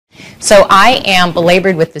So I am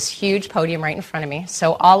belabored with this huge podium right in front of me.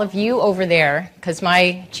 So all of you over there, because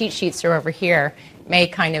my cheat sheets are over here, may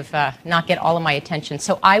kind of not get all of my attention.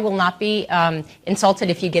 So I will not be insulted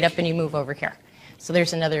if you get up and you move over here. So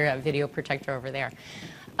there's another video projector over there.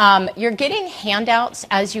 You're getting handouts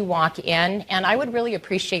as you walk in, and I would really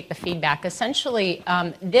appreciate the feedback. Essentially,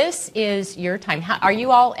 this is your time. Are you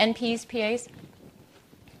all NPs, PAs?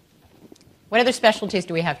 What other specialties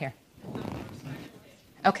do we have here?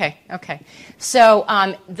 Okay. So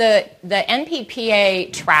the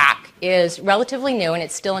NPPA track is relatively new, and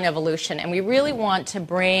it's still in evolution, and we really want to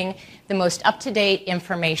bring the most up-to-date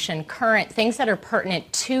information, current, things that are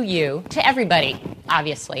pertinent to you, to everybody,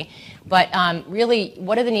 obviously, but really,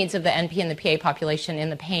 what are the needs of the NP and the PA population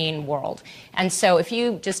in the pain world? And so if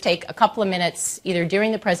you just take a couple of minutes, either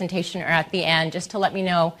during the presentation or at the end, just to let me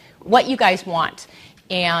know what you guys want.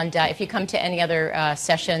 And if you come to any other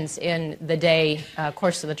sessions in the day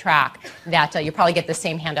course of the track, that you'll probably get the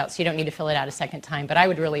same handout, so you don't need to fill it out a second time. But I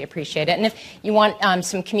would really appreciate it. And if you want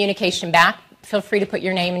some communication back, feel free to put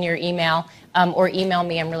your name and your email or email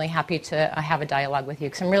me. I'm really happy to have a dialogue with you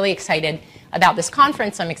because I'm really excited about this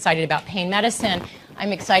conference. I'm excited about pain medicine.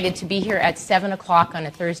 I'm excited to be here at 7 o'clock on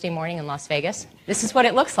a Thursday morning in Las Vegas. This is what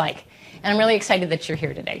it looks like. And I'm really excited that you're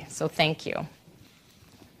here today. So thank you.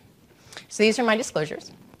 So these are my disclosures.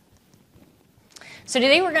 So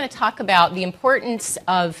today we're going to talk about the importance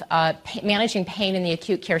of managing pain in the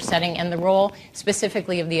acute care setting and the role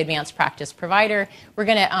specifically of the advanced practice provider. We're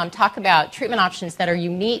going to talk about treatment options that are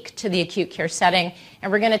unique to the acute care setting,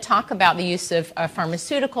 and we're going to talk about the use of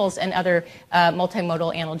pharmaceuticals and other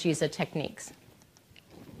multimodal analgesia techniques.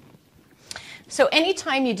 So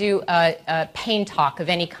anytime you do a pain talk of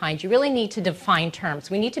any kind, you really need to define terms.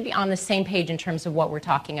 We need to be on the same page in terms of what we're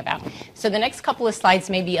talking about. So the next couple of slides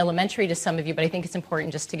may be elementary to some of you, but I think it's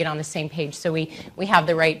important just to get on the same page so we have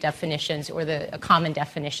the right definitions or the common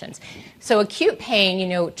definitions. So acute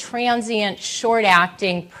pain, transient,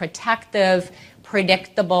 short-acting, protective,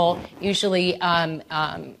 predictable, usually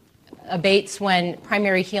abates when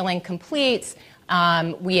primary healing completes.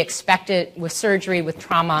 We expect it with surgery, with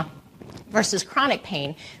trauma, versus chronic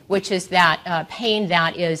pain, which is that pain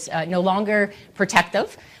that is no longer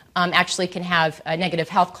protective, actually can have negative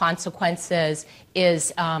health consequences,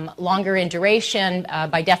 is longer in duration.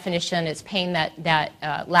 By definition, it's pain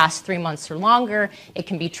that lasts 3 months or longer. It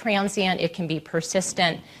can be transient. It can be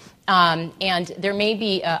persistent. And there may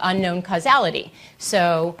be unknown causality.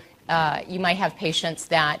 So you might have patients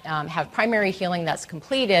that have primary healing that's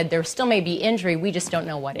completed. There still may be injury. We just don't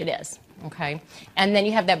know what it is. Okay, and then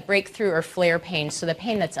you have that breakthrough or flare pain. So the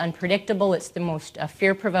pain that's unpredictable, it's the most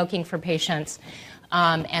fear-provoking for patients.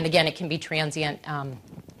 And again, it can be transient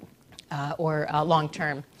or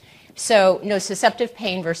long-term. So nociceptive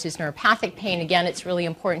pain versus neuropathic pain, again, it's really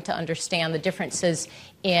important to understand the differences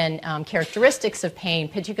in characteristics of pain,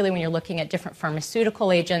 particularly when you're looking at different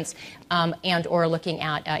pharmaceutical agents and or looking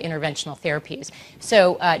at interventional therapies.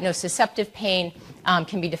 So nociceptive pain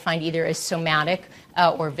can be defined either as somatic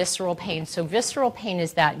or visceral pain. So visceral pain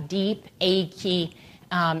is that deep, achy,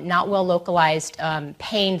 not well localized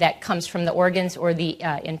pain that comes from the organs or the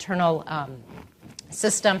internal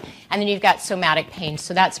system. And then you've got somatic pain.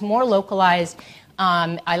 So that's more localized.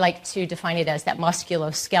 I like to define it as that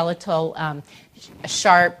musculoskeletal,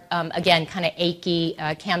 sharp, again, kind of achy,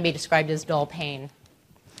 can be described as dull pain.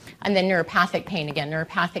 And then neuropathic pain, again,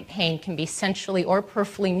 neuropathic pain can be centrally or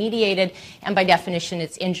peripherally mediated, and by definition,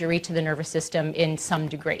 it's injury to the nervous system in some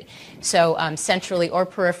degree. So centrally or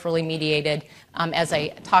peripherally mediated, as I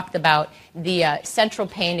talked about, the central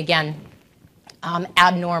pain, again,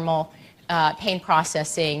 abnormal pain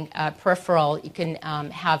processing, peripheral, you can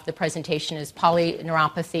have the presentation as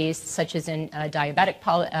polyneuropathies, such as in diabetic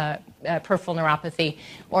peripheral neuropathy,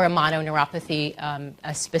 or a mononeuropathy,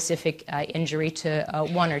 a specific injury to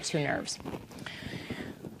one or two nerves.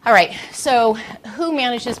 All right, so who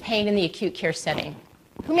manages pain in the acute care setting?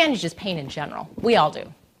 Who manages pain in general? We all do,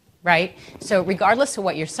 right? So regardless of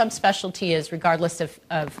what your subspecialty is, regardless of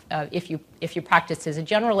if you practice as a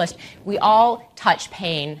generalist, we all touch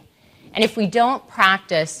pain. And if we don't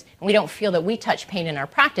practice, and we don't feel that we touch pain in our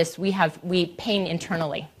practice, we pain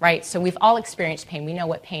internally, right? So we've all experienced pain. We know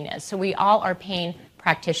what pain is. So we all are pain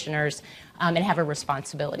practitioners and have a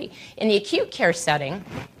responsibility. In the acute care setting,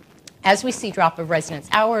 as we see drop of residence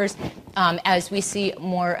hours, as we see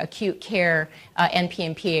more acute care NP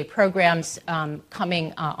and PA programs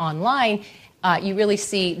coming online, you really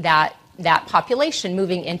see that population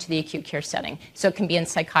moving into the acute care setting. So it can be in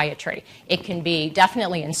psychiatry. It can be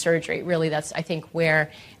definitely in surgery. Really, that's, I think,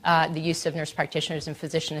 where the use of nurse practitioners and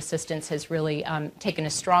physician assistants has really taken a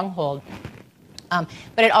stronghold.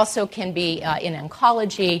 But it also can be in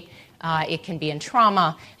oncology. It can be in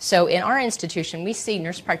trauma. So in our institution, we see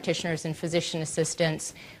nurse practitioners and physician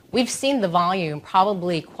assistants. We've seen the volume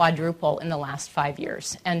probably quadruple in the last 5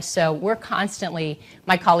 years. And so we're constantly,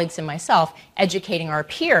 my colleagues and myself, educating our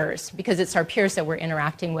peers, because it's our peers that we're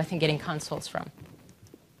interacting with and getting consults from.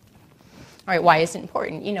 All right, why is it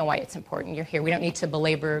important? You know why it's important. You're here. We don't need to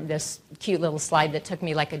belabor this cute little slide that took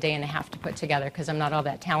me like a day and a half to put together because I'm not all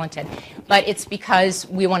that talented. But it's because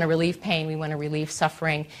we want to relieve pain. We want to relieve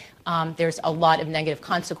suffering. There's a lot of negative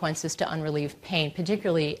consequences to unrelieved pain,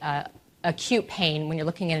 particularly acute pain when you're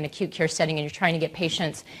looking at an acute care setting and you're trying to get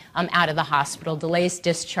patients out of the hospital. Delays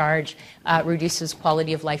discharge, reduces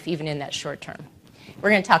quality of life even in that short term. We're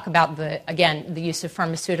going to talk about, the use of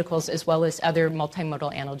pharmaceuticals as well as other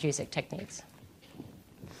multimodal analgesic techniques.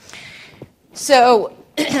 So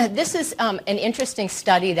this is an interesting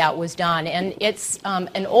study that was done, and it's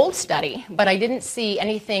an old study, but I didn't see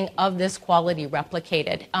anything of this quality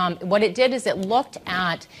replicated. What it did is it looked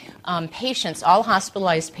at patients, all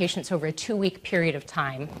hospitalized patients over a 2-week period of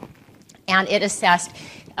time, and it assessed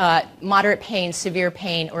moderate pain, severe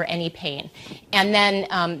pain, or any pain. And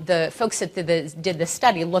then the folks that did the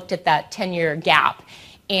study looked at that 10-year gap.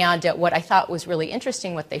 And what I thought was really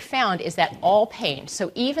interesting, what they found is that all pain,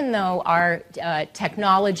 so even though our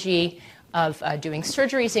technology of doing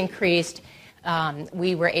surgeries increased,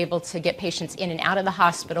 we were able to get patients in and out of the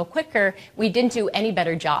hospital quicker, we didn't do any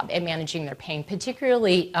better job at managing their pain,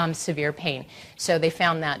 particularly severe pain. So they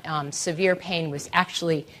found that severe pain was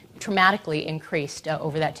actually dramatically increased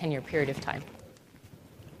over that 10-year period of time.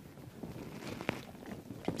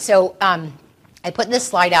 So I put this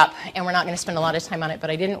slide up, and we're not going to spend a lot of time on it, but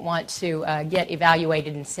I didn't want to get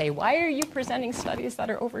evaluated and say, why are you presenting studies that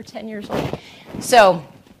are over 10 years old? So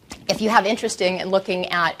if you have interest in looking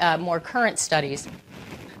at more current studies,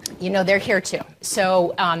 you know they're here too.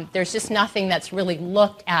 So there's just nothing that's really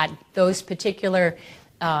looked at those particular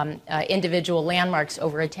individual landmarks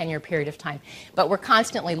over a 10-year period of time. But we're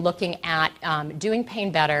constantly looking at doing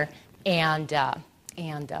pain better and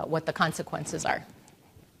what the consequences are.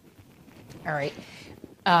 All right.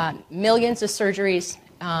 Millions of surgeries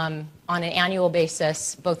on an annual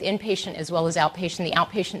basis, both inpatient as well as outpatient. The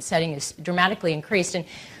outpatient setting is dramatically increased. And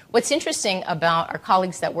what's interesting about our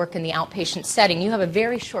colleagues that work in the outpatient setting, you have a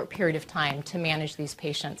very short period of time to manage these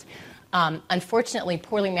patients. Unfortunately,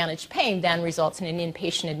 poorly managed pain then results in an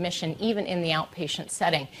inpatient admission, even in the outpatient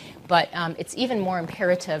setting. But it's even more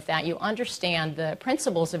imperative that you understand the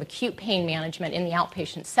principles of acute pain management in the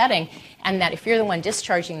outpatient setting, and that if you're the one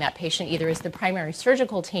discharging that patient, either as the primary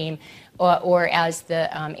surgical team or as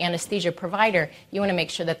the anesthesia provider, you want to make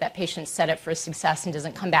sure that that patient's set up for success and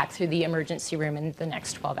doesn't come back through the emergency room in the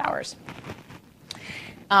next 12 hours.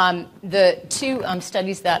 The two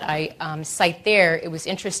studies that I cite there, it was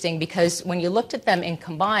interesting because when you looked at them in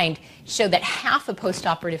combined, showed that half of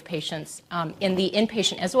postoperative patients in the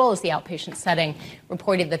inpatient as well as the outpatient setting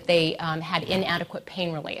reported that they had inadequate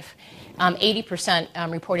pain relief.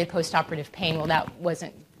 80% reported postoperative pain. Well, that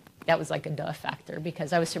was like a duh factor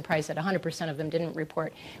because I was surprised that 100% of them didn't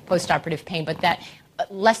report postoperative pain, but that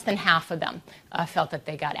less than half of them felt that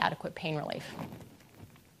they got adequate pain relief.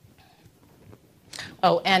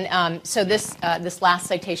 Oh, and so this last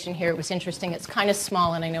citation here, it was interesting. It's kind of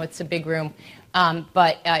small, and I know it's a big room,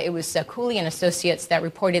 but it was Cooley and Associates that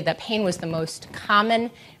reported that pain was the most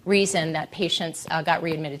common reason that patients got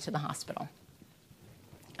readmitted to the hospital.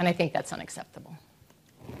 And I think that's unacceptable.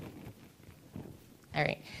 All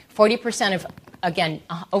right. 40% of, again,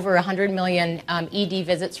 over 100 million ED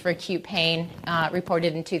visits for acute pain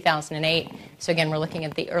reported in 2008. So again, we're looking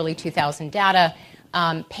at the early 2000 data.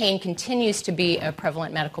 Pain continues to be a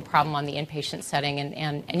prevalent medical problem on the inpatient setting,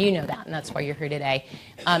 and you know that, and that's why you're here today.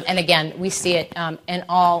 And again, we see it in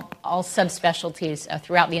all subspecialties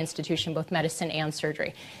throughout the institution, both medicine and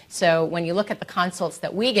surgery. So when you look at the consults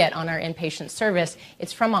that we get on our inpatient service,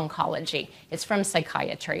 it's from oncology, it's from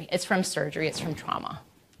psychiatry, it's from surgery, it's from trauma.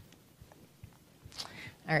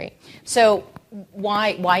 All right. So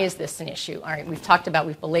why is this an issue? All right,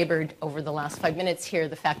 we've belabored over the last 5 minutes here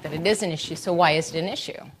the fact that it is an issue. So why is it an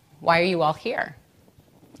issue? Why are you all here?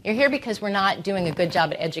 You're here because we're not doing a good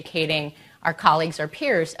job at educating our colleagues, our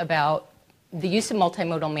peers, about the use of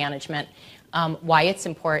multimodal management, why it's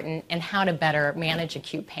important, and how to better manage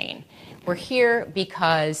acute pain. We're here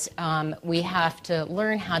because we have to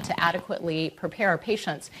learn how to adequately prepare our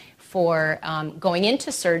patients for going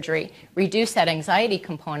into surgery, reduce that anxiety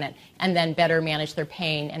component, and then better manage their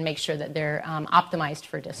pain and make sure that they're optimized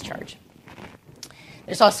for discharge.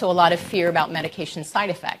 There's also a lot of fear about medication side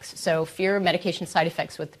effects. So fear of medication side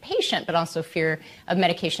effects with the patient, but also fear of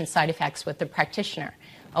medication side effects with the practitioner.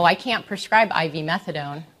 Oh, I can't prescribe IV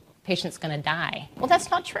methadone. Patient's going to die. Well, that's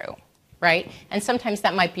not true, right? And sometimes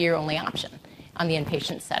that might be your only option on the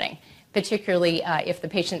inpatient setting, particularly if the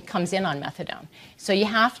patient comes in on methadone. So you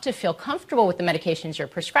have to feel comfortable with the medications you're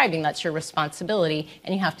prescribing. That's your responsibility,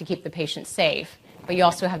 and you have to keep the patient safe. But you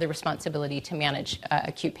also have the responsibility to manage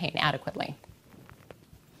acute pain adequately.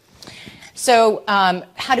 So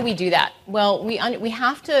how do we do that? Well, we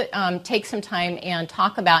have to take some time and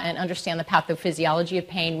talk about and understand the pathophysiology of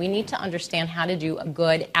pain. We need to understand how to do a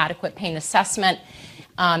good, adequate pain assessment,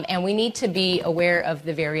 and we need to be aware of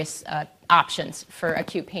the various options for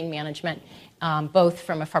acute pain management, both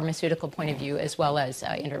from a pharmaceutical point of view as well as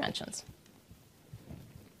interventions.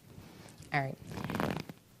 All right.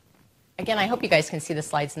 Again, I hope you guys can see the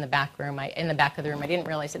slides in the back room. In the back of the room, I didn't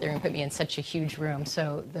realize that they were going to put me in such a huge room,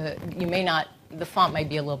 so the font might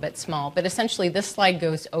be a little bit small. But essentially, this slide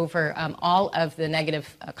goes over all of the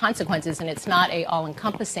negative consequences, and it's not a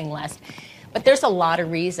all-encompassing list. But there's a lot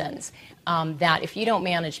of reasons that if you don't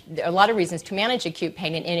manage, there are a lot of reasons to manage acute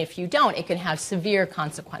pain, and if you don't, it can have severe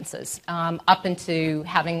consequences, up into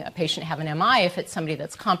having a patient have an MI if it's somebody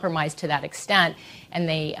that's compromised to that extent, and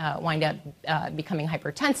they wind up becoming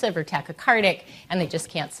hypertensive or tachycardic, and they just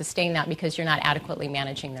can't sustain that because you're not adequately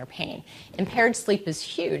managing their pain. Impaired sleep is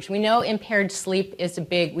huge. We know impaired sleep is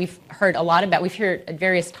we've heard a lot about, we've heard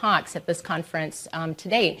various talks at this conference to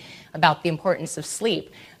date about the importance of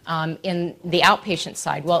sleep. In the outpatient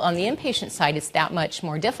side. Well, on the inpatient side, it's that much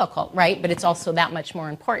more difficult, right? But it's also that much more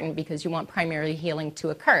important because you want primary healing to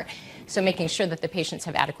occur. So making sure that the patients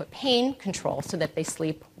have adequate pain control so that they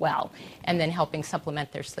sleep well, and then helping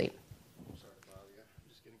supplement their sleep.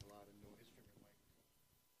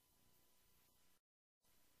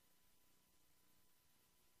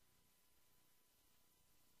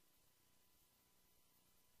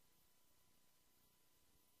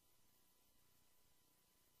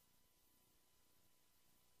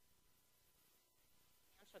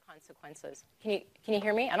 Consequences. Can you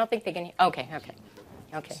hear me? I don't think they can hear.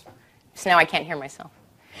 Okay. So now I can't hear myself.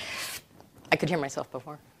 I could hear myself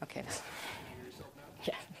before. Okay.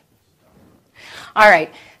 Yeah. All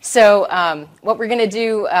right. So what we're going to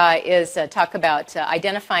do is talk about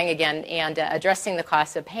identifying again and addressing the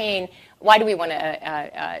cause of pain. Why do we want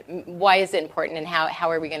to? Why is it important, and how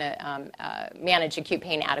are we going to manage acute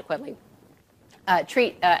pain adequately?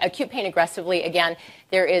 Treat acute pain aggressively. Again,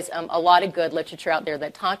 there is a lot of good literature out there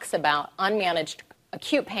that talks about unmanaged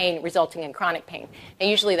acute pain resulting in chronic pain. Now,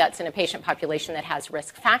 usually that's in a patient population that has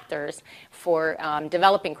risk factors for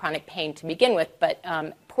developing chronic pain to begin with, but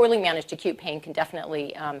poorly managed acute pain can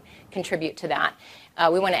definitely contribute to that.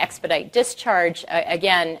 We want to expedite discharge.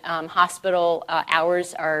 Again, hospital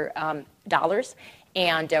hours are dollars.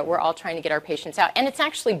 And we're all trying to get our patients out. And it's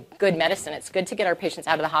actually good medicine. It's good to get our patients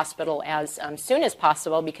out of the hospital as soon as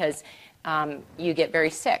possible because you get very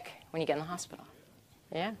sick when you get in the hospital.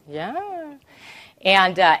 Yeah.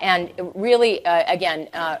 And really, again,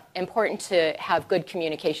 important to have good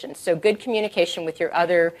communication. So good communication with your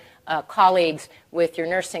other colleagues, with your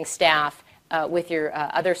nursing staff, with your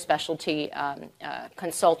other specialty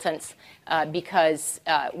consultants, because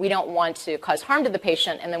we don't want to cause harm to the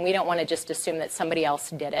patient, and then we don't want to just assume that somebody else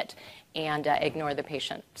did it and ignore the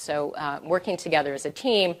patient. So working together as a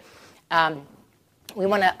team, we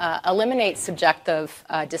want to eliminate subjective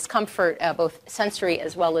discomfort, both sensory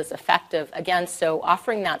as well as affective. Again, so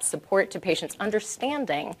offering that support to patients,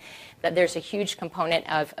 understanding that there's a huge component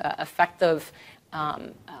of affective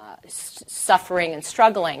suffering and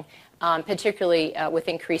struggling, particularly with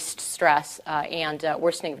increased stress and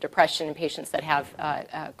worsening of depression in patients that have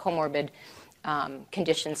comorbid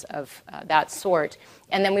conditions of that sort.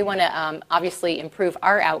 And then we want to obviously improve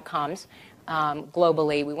our outcomes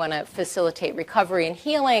globally. We want to facilitate recovery and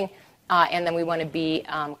healing, and then we want to be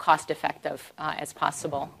cost-effective as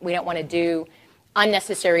possible. We don't want to do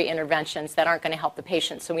unnecessary interventions that aren't going to help the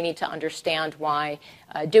patient. So we need to understand why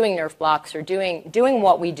doing nerve blocks or doing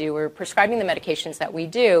what we do or prescribing the medications that we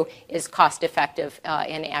do is cost-effective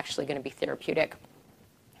and actually going to be therapeutic.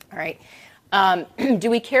 All right. Do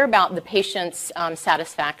we care about the patient's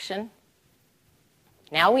satisfaction?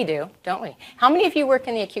 Now we do, don't we? How many of you work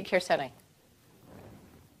in the acute care setting?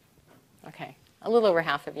 Okay, a little over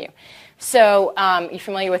half of you. So you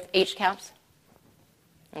familiar with HCAHPS?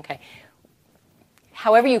 Okay.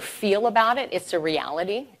 However you feel about it, it's a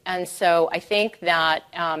reality. And so I think that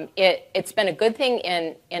it's been a good thing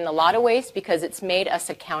in a lot of ways because it's made us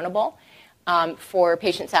accountable for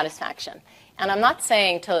patient satisfaction. And I'm not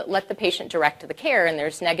saying to let the patient direct the care, and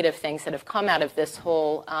there's negative things that have come out of this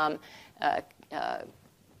whole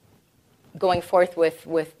going forth with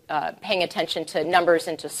paying attention to numbers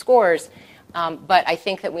and to scores. But I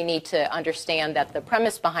think that we need to understand that the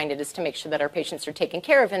premise behind it is to make sure that our patients are taken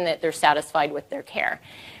care of and that they're satisfied with their care.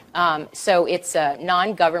 So it's a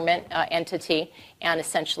non-government entity, and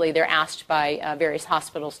essentially they're asked by various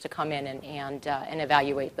hospitals to come in and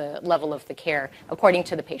evaluate the level of the care according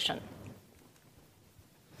to the patient.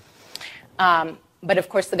 But of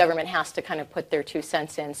course, the government has to kind of put their 2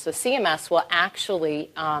 cents in. So CMS will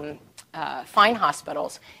actually fine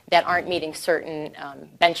hospitals that aren't meeting certain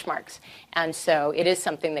benchmarks. And so it is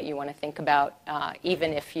something that you want to think about,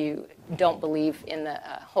 even if you don't believe in the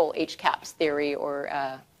whole HCAHPS theory or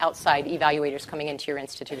outside evaluators coming into your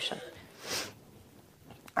institution.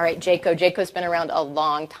 All right, JCAHO. JCAHO's been around a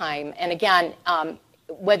long time. And again,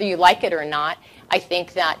 whether you like it or not, I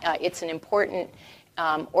think that it's an important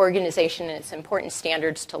organization and it's important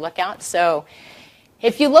standards to look at. So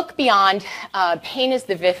if you look beyond, pain is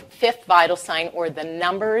the fifth vital sign, or the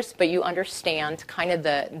numbers, but you understand kind of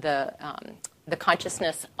the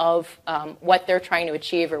consciousness of what they're trying to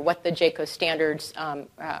achieve or what the JCAHO standards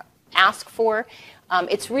ask for.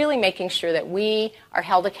 It's really making sure that we are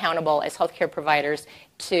held accountable as healthcare providers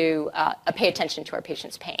to pay attention to our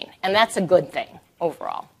patients' pain. And that's a good thing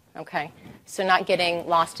overall, okay? So not getting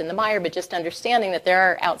lost in the mire, but just understanding that there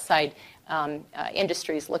are outside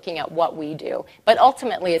industries looking at what we do. But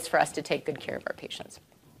ultimately, it's for us to take good care of our patients.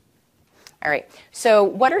 All right. So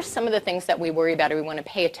what are some of the things that we worry about or we want to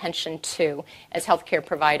pay attention to as healthcare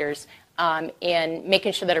providers in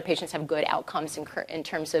making sure that our patients have good outcomes in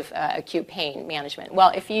terms of acute pain management?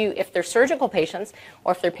 Well, if they're surgical patients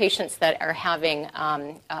or if they're patients that are having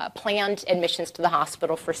planned admissions to the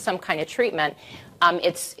hospital for some kind of treatment,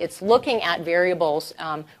 it's looking at variables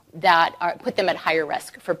that put them at higher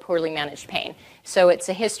risk for poorly managed pain. So it's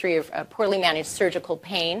a history of poorly managed surgical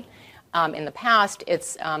pain. In the past,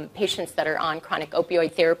 it's patients that are on chronic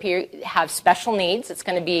opioid therapy have special needs. It's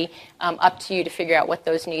going to be up to you to figure out what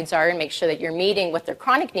those needs are and make sure that you're meeting what their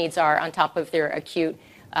chronic needs are on top of their acute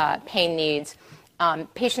pain needs.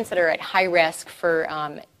 Patients that are at high risk for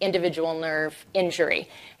individual nerve injury.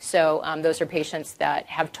 So those are patients that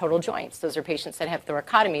have total joints. Those are patients that have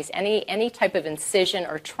thoracotomies. Any type of incision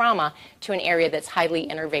or trauma to an area that's highly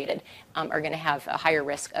innervated are going to have a higher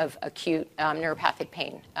risk of acute neuropathic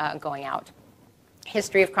pain going out.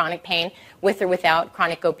 History of chronic pain with or without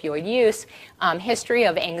chronic opioid use. History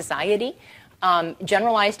of anxiety.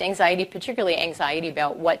 Generalized anxiety, particularly anxiety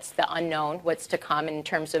about what's the unknown, what's to come in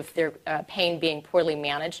terms of their pain being poorly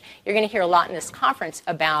managed. You're going to hear a lot in this conference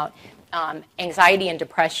about anxiety and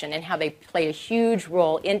depression and how they play a huge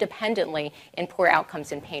role independently in poor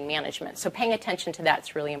outcomes in pain management. So paying attention to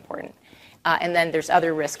that's really important. And then there's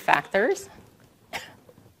other risk factors.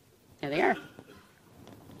 There they are.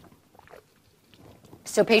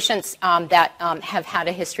 So patients that have had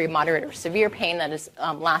a history of moderate or severe pain that has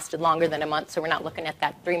lasted longer than a month, so we're not looking at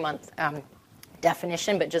that 3-month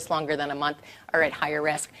definition, but just longer than a month, are at higher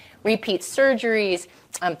risk. Repeat surgeries,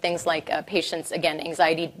 things like patients, again,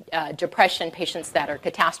 anxiety, depression, patients that are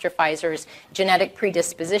catastrophizers, genetic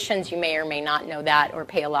predispositions. You may or may not know that or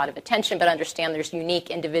pay a lot of attention, but understand there's unique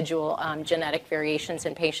individual genetic variations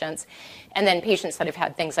in patients. And then patients that have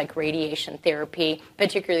had things like radiation therapy,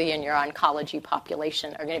 particularly in your oncology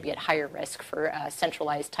population, are going to be at higher risk for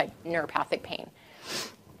centralized type neuropathic pain.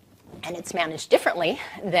 And it's managed differently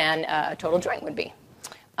than a total joint would be.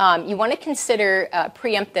 You want to consider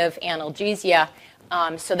preemptive analgesia.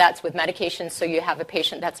 So that's with medications. So you have a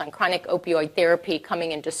patient that's on chronic opioid therapy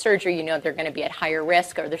coming into surgery. You know they're going to be at higher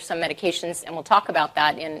risk, or there's some medications, and we'll talk about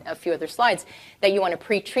that in a few other slides, that you want to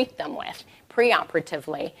pre-treat them with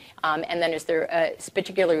preoperatively. And then is there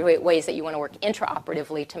particular ways that you want to work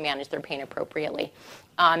intraoperatively to manage their pain appropriately.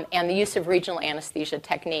 And the use of regional anesthesia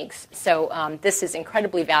techniques. So this is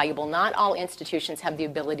incredibly valuable. Not all institutions have the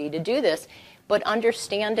ability to do this, but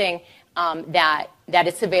understanding that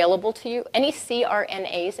it's available to you. Any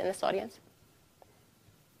CRNAs in this audience?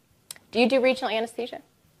 Do you do regional anesthesia?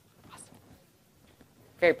 Awesome.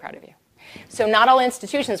 Very proud of you. So not all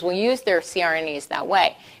institutions will use their CRNAs that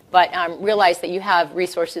way, but realize that you have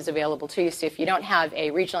resources available to you. So if you don't have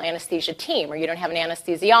a regional anesthesia team, or you don't have an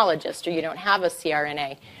anesthesiologist, or you don't have a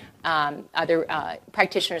CRNA, other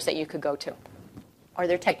practitioners that you could go to, or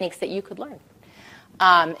there are techniques that you could learn.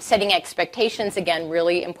 Setting expectations, again,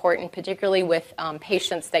 really important, particularly with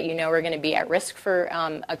patients that you know are going to be at risk for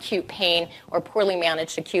acute pain or poorly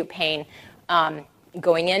managed acute pain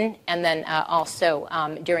going in, and then also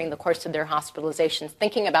during the course of their hospitalizations,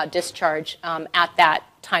 thinking about discharge at that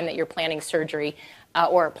time that you're planning surgery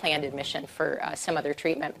or a planned admission for some other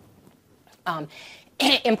treatment.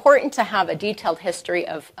 Important to have a detailed history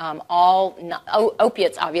of all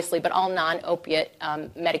opiates, obviously, but all non-opiate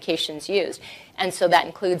medications used. And so that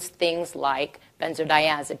includes things like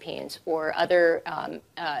benzodiazepines or other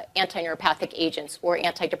anti-neuropathic agents or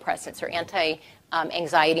antidepressants or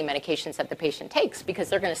anti-anxiety medications that the patient takes, because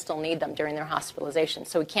they're going to still need them during their hospitalization.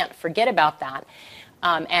 So we can't forget about that.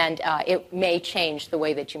 And it may change the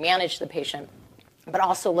way that you manage the patient. But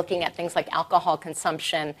also looking at things like alcohol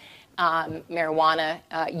consumption, marijuana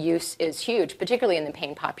use is huge, particularly in the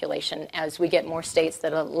pain population, as we get more states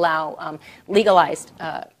that allow legalized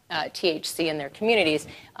THC in their communities.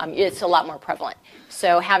 It's a lot more prevalent.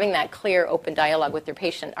 So having that clear, open dialogue with their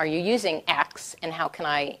patient: are you using X, and how can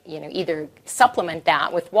I, either supplement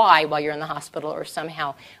that with Y while you're in the hospital, or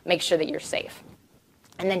somehow make sure that you're safe?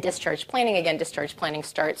 And then discharge planning. Again, discharge planning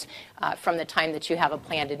starts from the time that you have a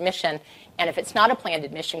planned admission. And if it's not a planned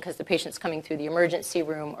admission because the patient's coming through the emergency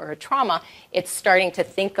room or a trauma, it's starting to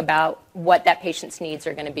think about what that patient's needs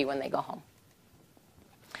are going to be when they go home.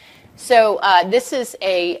 So this is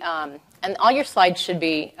and all your slides should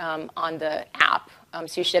be on the app.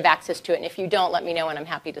 So you should have access to it. And if you don't, let me know, and I'm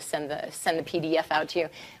happy to send the PDF out to you.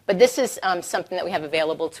 But this is something that we have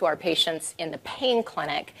available to our patients in the pain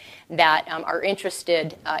clinic that are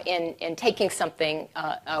interested in taking something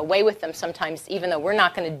away with them sometimes, even though we're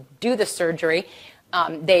not going to do the surgery.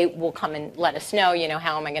 They will come and let us know,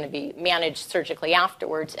 how am I going to be managed surgically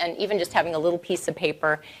afterwards, and even just having a little piece of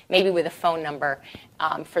paper, maybe with a phone number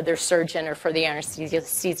for their surgeon or for the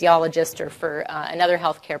anesthesiologist or for another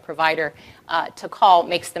healthcare provider to call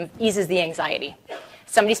eases the anxiety.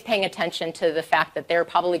 Somebody's paying attention to the fact that they're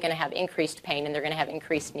probably going to have increased pain and they're going to have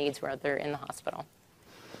increased needs where they're in the hospital.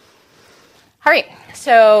 All right,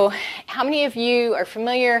 so how many of you are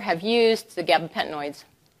familiar, have used the gabapentinoids?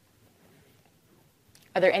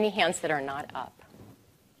 Are there any hands that are not up?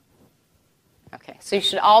 Okay, so you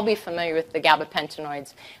should all be familiar with the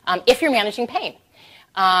gabapentinoids if you're managing pain.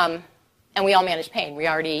 And we all manage pain. We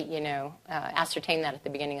already, ascertained that at the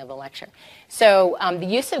beginning of the lecture. So the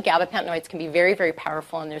use of gabapentinoids can be very, very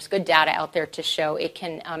powerful, and there's good data out there to show it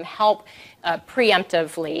can help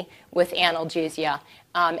preemptively with analgesia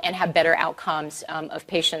and have better outcomes of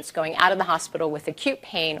patients going out of the hospital with acute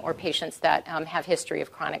pain or patients that have history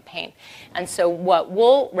of chronic pain. And so what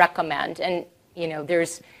we'll recommend, and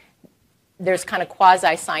there's kind of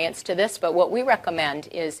quasi-science to this, but what we recommend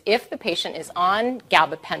is if the patient is on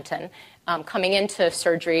gabapentin coming into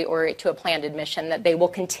surgery or to a planned admission, that they will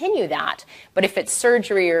continue that. But if it's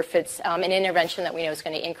surgery or if it's an intervention that we know is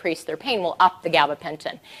going to increase their pain, we'll up the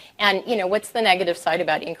gabapentin. And, what's the negative side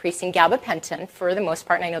about increasing gabapentin? For the most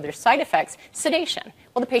part, and I know there's side effects, sedation.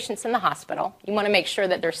 Well, the patient's in the hospital. You want to make sure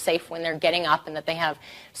that they're safe when they're getting up and that they have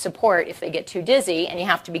support if they get too dizzy, and you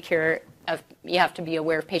have to be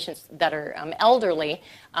aware of patients that are elderly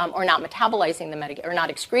or not metabolizing the medication or not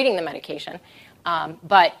excreting the medication.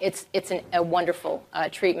 But it's a wonderful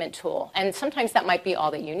treatment tool, and sometimes that might be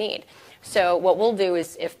all that you need. So what we'll do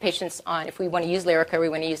is if we want to use Lyrica, we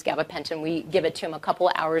want to use gabapentin, we give it to them a couple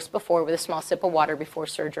of hours before with a small sip of water before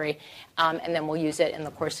surgery, and then we'll use it in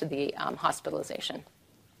the course of the hospitalization.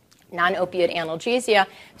 Non-opiate analgesia,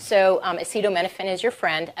 so acetaminophen is your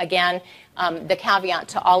friend. Again, the caveat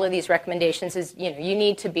to all of these recommendations is, you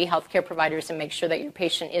need to be healthcare providers and make sure that your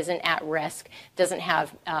patient isn't at risk, doesn't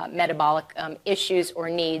have metabolic issues or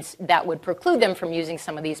needs that would preclude them from using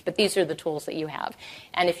some of these, but these are the tools that you have.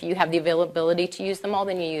 And if you have the availability to use them all,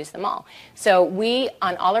 then you use them all. So we,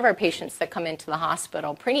 on all of our patients that come into the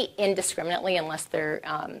hospital, pretty indiscriminately, unless they're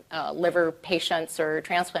liver patients or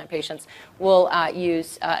transplant patients, will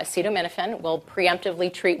use acetaminophen. We'll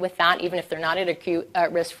preemptively treat with that, even if they're not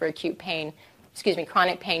at risk for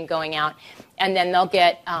chronic pain going out, and then they'll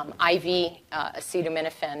get IV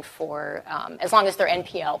acetaminophen for as long as they're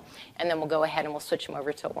NPO, and then we'll go ahead and we'll switch them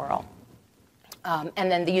over to oral.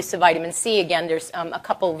 And then the use of vitamin C, again, there's a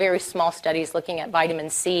couple very small studies looking at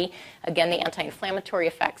vitamin C, again, the anti-inflammatory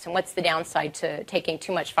effects, and what's the downside to taking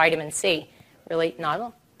too much vitamin C? Really,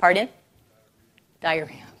 not? Pardon?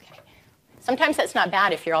 Diarrhea, okay. Sometimes that's not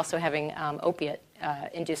bad if you're also having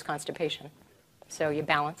opiate-induced constipation, so you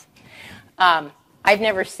balance. I've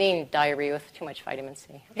never seen diarrhea with too much vitamin C.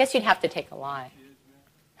 I guess you'd have to take a lot.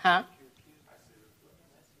 Huh?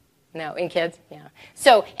 No, in kids? Yeah.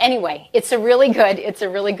 So anyway, it's a really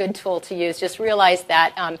good tool to use. Just realize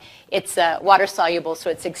that it's water soluble, so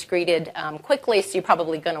it's excreted quickly, so you're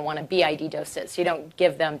probably going to want to BID dose it. So you don't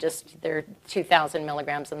give them just their 2,000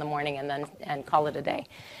 milligrams in the morning and call it a day.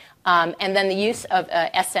 And then the use of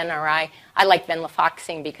SNRI, I like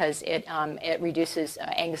venlafaxine because it reduces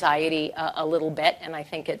anxiety a little bit, and I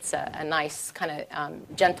think it's a nice kind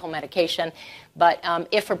of gentle medication. But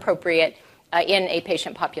if appropriate, in a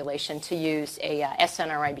patient population, to use a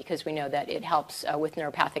SNRI because we know that it helps with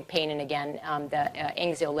neuropathic pain, and again, the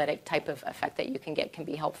anxiolytic type of effect that you can get can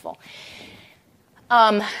be helpful.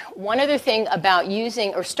 One other thing about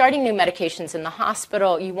using or starting new medications in the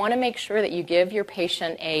hospital, you want to make sure that you give your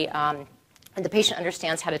patient the patient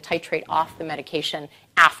understands how to titrate off the medication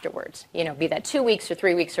afterwards. Be that 2 weeks or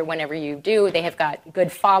 3 weeks or whenever you do, they have got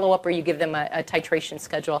good follow-up, or you give them a titration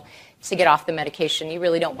schedule to get off the medication. You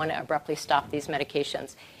really don't want to abruptly stop these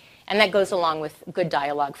medications. And that goes along with good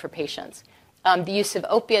dialogue for patients. The use of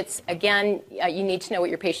opiates, again, you need to know what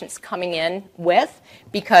your patient's coming in with,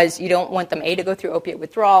 because you don't want them, A, to go through opiate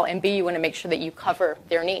withdrawal, and B, you want to make sure that you cover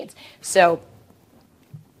their needs. So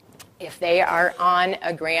if they are on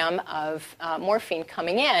a gram of morphine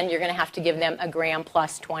coming in, you're going to have to give them a gram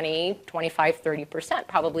plus 20, 25, 30%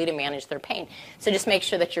 probably to manage their pain. So just make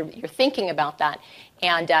sure that you're thinking about that.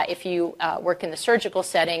 And if you work in the surgical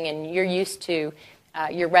setting and you're used to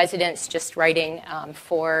your residents just writing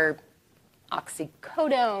for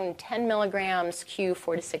oxycodone, 10 milligrams, Q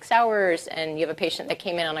 4 to 6 hours, and you have a patient that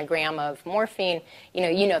came in on a gram of morphine,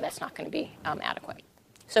 you know that's not going to be adequate.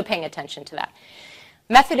 So paying attention to that.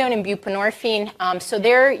 Methadone and buprenorphine, so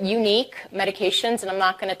they're unique medications, and I'm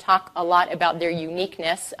not going to talk a lot about their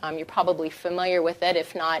uniqueness. You're probably familiar with it.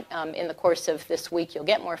 If not, in the course of this week, you'll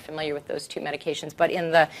get more familiar with those two medications. But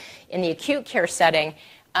in the acute care setting,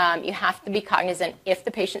 you have to be cognizant if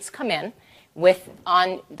the patients come in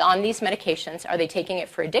on these medications, are they taking it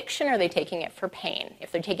for addiction or are they taking it for pain?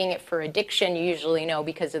 If they're taking it for addiction, you usually know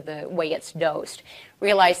because of the way it's dosed.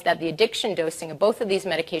 Realize that the addiction dosing of both of these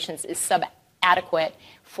medications is subadequate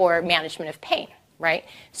for management of pain, right?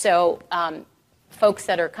 So folks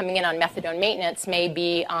that are coming in on methadone maintenance may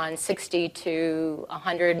be on 60 to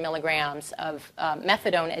 100 milligrams of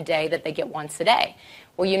methadone a day that they get once a day.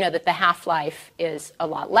 Well, you know that the half-life is a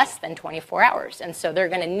lot less than 24 hours, and so they're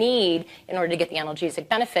going to need, in order to get the analgesic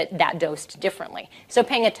benefit, that dosed differently. So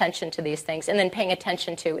paying attention to these things, and then paying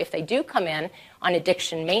attention to, if they do come in on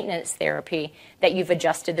addiction maintenance therapy, that you've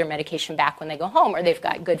adjusted their medication back when they go home, or they've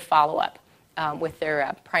got good follow-up with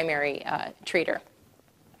their primary treater.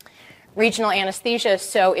 Regional anesthesia,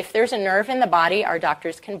 so if there's a nerve in the body, our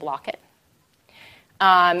doctors can block it.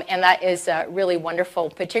 And that is really wonderful,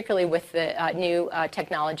 particularly with the new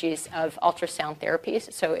technologies of ultrasound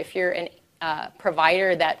therapies. So if you're a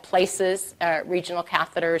provider that places regional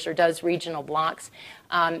catheters or does regional blocks,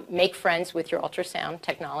 make friends with your ultrasound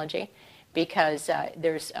technology, because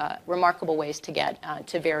there's remarkable ways to get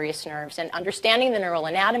to various nerves. And understanding the neural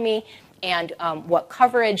anatomy and what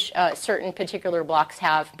coverage certain particular blocks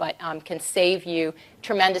have, but can save you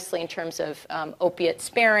tremendously in terms of opiate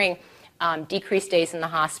sparing, decreased days in the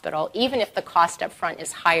hospital. Even if the cost up front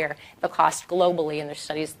is higher, the cost globally, and there's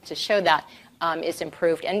studies to show that, is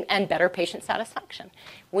improved, and better patient satisfaction.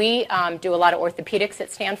 We do a lot of orthopedics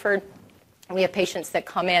at Stanford. We have patients that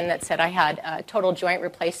come in that said, I had a total joint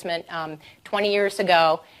replacement 20 years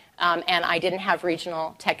ago, and I didn't have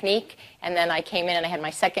regional technique, and then I came in and I had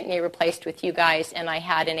my second knee replaced with you guys, and I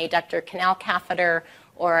had an adductor canal catheter,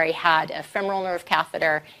 or I had a femoral nerve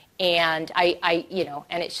catheter, and and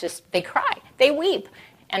it's just, they cry, they weep.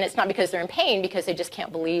 And it's not because they're in pain, because they just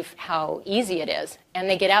can't believe how easy it is. And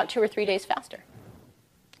they get out 2 or 3 days faster.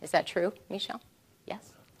 Is that true, Michelle?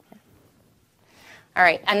 Yes? Yeah. All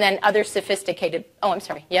right, and then other sophisticated, I'm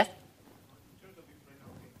sorry, yes?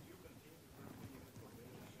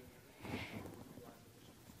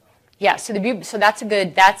 Yeah, so that's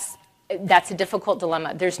a difficult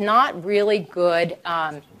dilemma. There's not really good,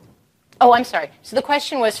 I'm sorry. So the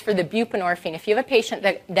question was for the buprenorphine. If you have a patient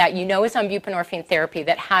that you know is on buprenorphine therapy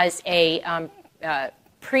that has a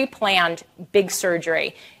pre-planned big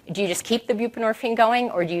surgery, do you just keep the buprenorphine going,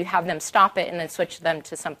 or do you have them stop it and then switch them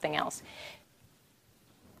to something else?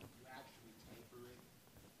 You actually taper it,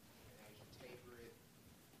 and as you taper it,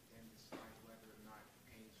 then decide whether or not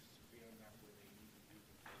pain is severe enough where they need to do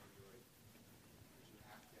the opioid. Because you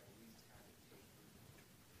have to at least have it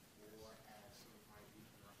tapered, or as some of my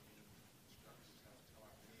buprenorphine instructors have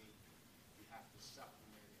taught me, you have to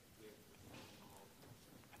supplement it with fentanyl.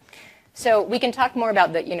 So we can talk more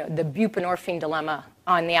about the buprenorphine dilemma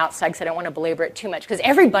on the outside, because I don't want to belabor it too much, because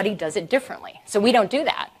everybody does it differently. So we don't do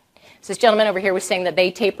that. So this gentleman over here was saying that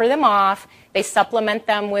they taper them off, they supplement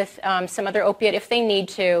them with some other opiate if they need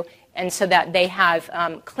to, and so that they have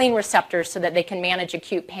clean receptors so that they can manage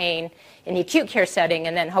acute pain in the acute care setting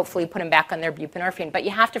and then hopefully put them back on their buprenorphine. But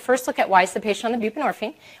you have to first look at why is the patient on the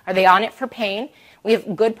buprenorphine? Are they on it for pain? We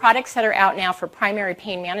have good products that are out now for primary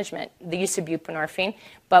pain management, the use of buprenorphine.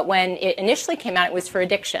 But when it initially came out, it was for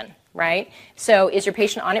addiction, right? So is your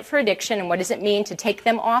patient on it for addiction, and what does it mean to take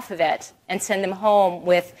them off of it and send them home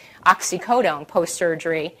with oxycodone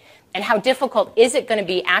post-surgery? And how difficult is it going to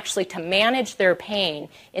be actually to manage their pain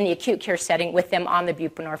in the acute care setting with them on the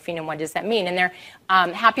buprenorphine, and what does that mean? And they're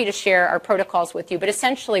happy to share our protocols with you. But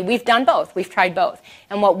essentially, we've done both. We've tried both.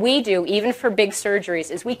 And what we do, even for big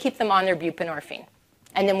surgeries, is we keep them on their buprenorphine,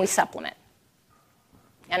 and then we supplement.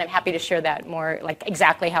 And I'm happy to share that more, like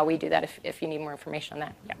exactly how we do that if you need more information on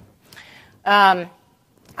that. Yeah.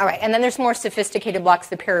 All right, and then there's more sophisticated blocks,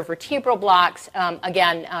 the paravertebral blocks.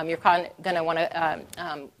 Again, you're going to want to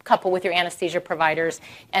couple with your anesthesia providers,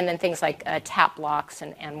 and then things like tap blocks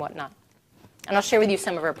and whatnot. And I'll share with you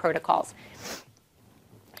some of our protocols.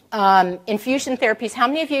 Infusion therapies. How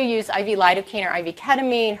many of you use IV lidocaine or IV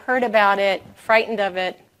ketamine, heard about it, frightened of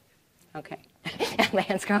it? Okay. My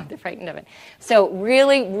hands go up, they're frightened of it. So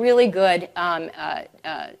really, really good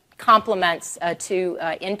complements to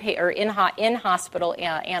in-hospital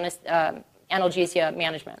analgesia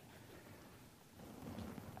management.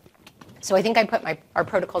 So I think I put our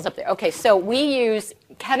protocols up there. Okay, so we use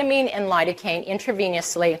ketamine and lidocaine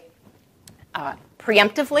intravenously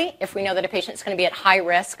preemptively if we know that a patient is going to be at high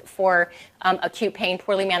risk for acute pain,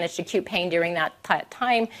 poorly managed acute pain during that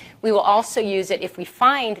time. We will also use it if we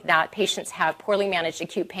find that patients have poorly managed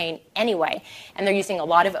acute pain anyway, and they're using a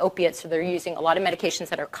lot of opiates, or they're using a lot of medications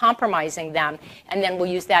that are compromising them, and then we'll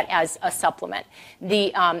use that as a supplement.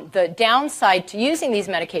 The downside to using these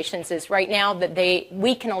medications is right now that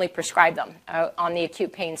we can only prescribe them on the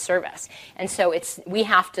acute pain service, and so we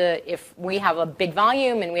have to, if we have a big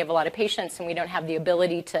volume and we have a lot of patients and we don't have the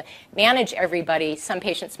ability to manage everybody, some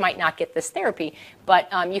patients might not get this therapy, but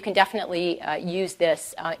you can definitely use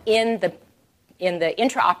this in the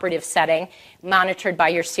intraoperative setting, monitored by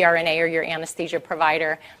your CRNA or your anesthesia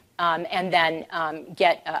provider, and then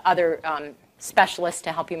get other specialists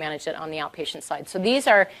to help you manage it on the outpatient side. So these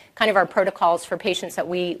are kind of our protocols for patients that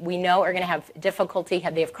we know are going to have difficulty.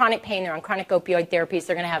 They have chronic pain, they're on chronic opioid therapies,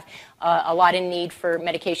 they're going to have a lot of need for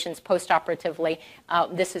medications postoperatively.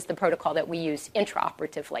 This is the protocol that we use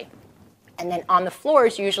intraoperatively. And then on the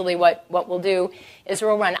floors, usually what we'll do is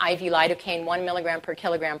we'll run IV lidocaine 1 milligram per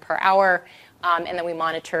kilogram per hour, and then we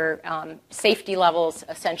monitor safety levels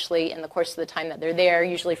essentially in the course of the time that they're there,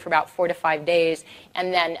 usually for about 4 to 5 days.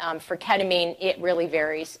 And then for ketamine, it really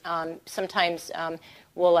varies. Sometimes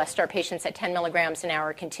we'll start patients at 10 milligrams an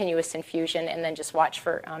hour, continuous infusion, and then just watch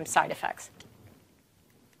for side effects.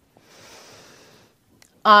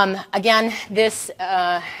 Again, this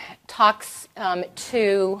talks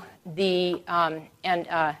to the, and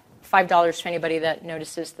 $5 for anybody that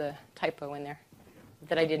notices the typo in there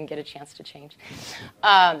that I didn't get a chance to change.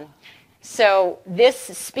 So this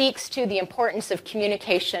speaks to the importance of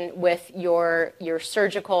communication with your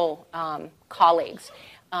surgical colleagues.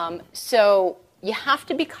 So you have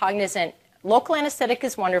to be cognizant. Local anesthetic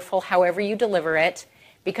is wonderful, however you deliver it,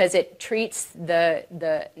 because it treats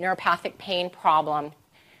the neuropathic pain problem.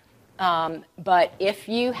 But if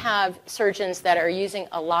you have surgeons that are using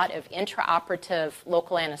a lot of intraoperative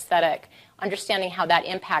local anesthetic, understanding how that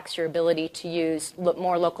impacts your ability to use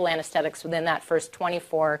more local anesthetics within that first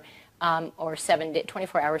 24 or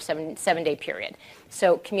 24-hour, 7-day period.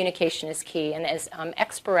 So communication is key. And as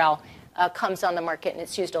Exparel comes on the market and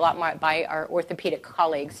it's used a lot more by our orthopedic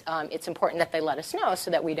colleagues, it's important that they let us know so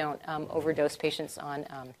that we don't overdose patients on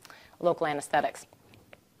local anesthetics.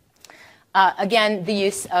 Again, the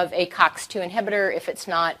use of a COX-2 inhibitor, if it's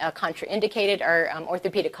not contraindicated, our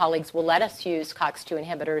orthopedic colleagues will let us use COX-2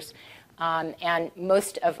 inhibitors. And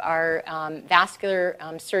most of our vascular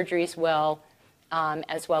surgeries will,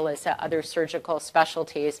 as well as other surgical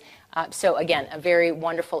specialties. So again, a very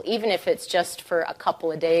wonderful, even if it's just for a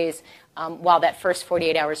couple of days, while that first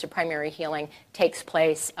 48 hours of primary healing takes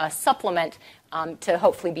place, a supplement to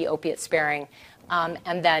hopefully be opiate sparing.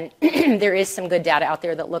 And then there is some good data out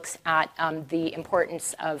there that looks at the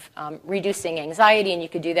importance of reducing anxiety, and you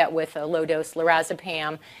could do that with a low-dose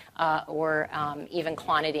lorazepam or even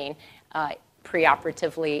clonidine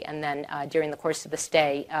preoperatively and then during the course of the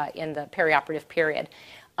stay in the perioperative period.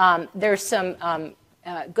 There's some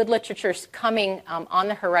good literature coming on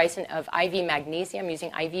the horizon of IV magnesium,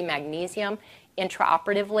 using IV magnesium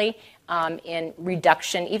intraoperatively in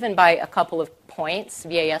reduction, even by a couple of points,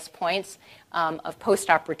 VAS points, of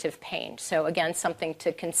postoperative pain. So again, something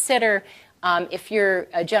to consider If you're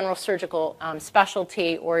a general surgical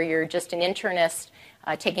specialty or you're just an internist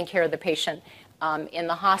taking care of the patient in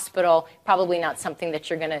the hospital, probably not something that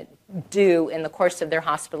you're going to do in the course of their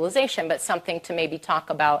hospitalization, but something to maybe talk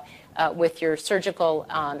about with your surgical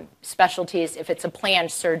specialties if it's a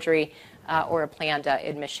planned surgery or a planned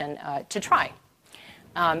admission to try.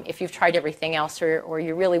 If you've tried everything else or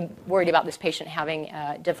you're really worried about this patient having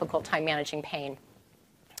a difficult time managing pain.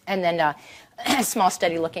 And then a small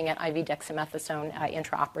study looking at IV dexamethasone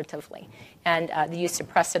intraoperatively and the use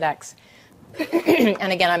of Precedex.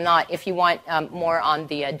 And again, if you want more on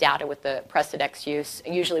the data with the Precedex use,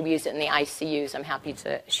 usually we use it in the ICUs. I'm happy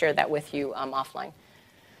to share that with you offline.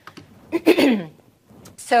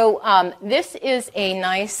 So this is a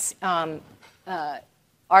nice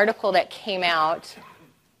article that came out.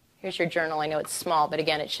 Here's your journal. I know it's small, but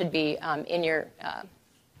again, it should be in your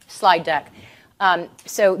slide deck.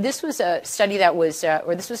 So this was a study that was,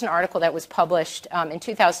 or this was an article that was published in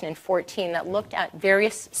 2014 that looked at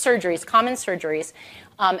various surgeries, common surgeries,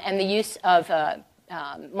 and the use of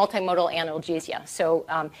multimodal analgesia. So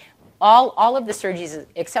all of the surgeries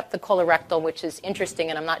except the colorectal, which is interesting,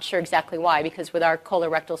 and I'm not sure exactly why, because with our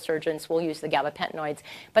colorectal surgeons, we'll use the gabapentinoids.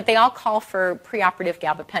 But they all call for preoperative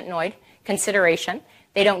gabapentinoid consideration.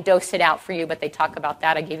 They don't dose it out for you, but they talk about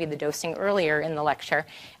that. I gave you the dosing earlier in the lecture.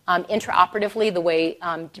 Intraoperatively, the way,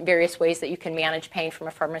 various ways that you can manage pain from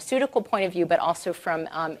a pharmaceutical point of view, but also from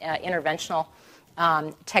interventional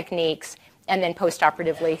techniques. And then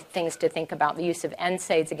postoperatively, things to think about, the use of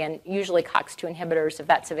NSAIDs, again, usually COX-2 inhibitors if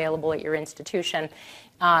that's available at your institution.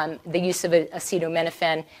 The use of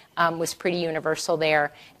acetaminophen was pretty universal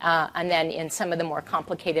there. And then in some of the more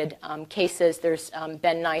complicated cases, there's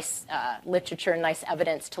been nice literature, nice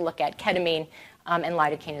evidence to look at ketamine and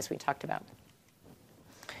lidocaine, as we talked about.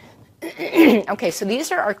 Okay, so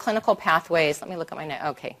these are our clinical pathways. Let me look at my note.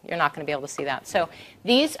 Okay, you're not going to be able to see that. So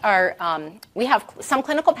these are, we have some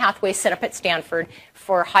clinical pathways set up at Stanford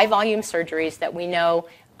for high-volume surgeries that we know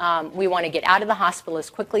we want to get out of the hospital as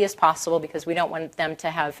quickly as possible because we don't want them to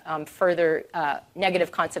have further negative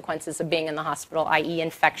consequences of being in the hospital, i.e.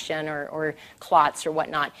 infection or clots or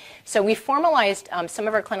whatnot. So we formalized some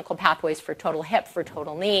of our clinical pathways for total hip, for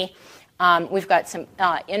total knee. We've got some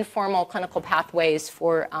informal clinical pathways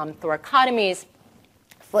for thoracotomies,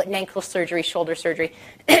 foot and ankle surgery, shoulder surgery.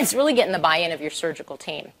 It's really getting the buy-in of your surgical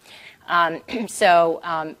team.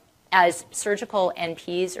 As surgical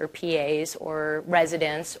NPs or PAs or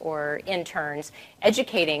residents or interns,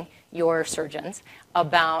 educating your surgeons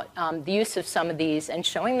about the use of some of these and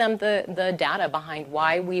showing them the data behind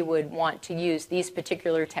why we would want to use these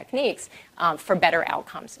particular techniques for better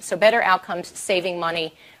outcomes. So better outcomes, saving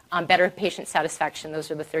money, better patient satisfaction. Those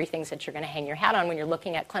are the three things that you're going to hang your hat on when you're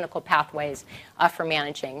looking at clinical pathways for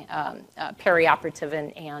managing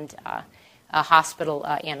perioperative and hospital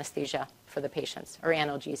anesthesia for the patients, or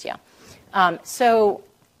analgesia. So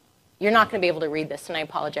you're not going to be able to read this, and I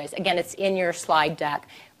apologize. Again, it's in your slide deck,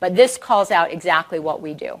 but this calls out exactly what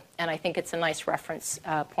we do, and I think it's a nice reference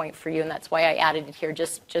point for you, and that's why I added it here,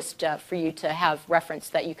 just for you to have reference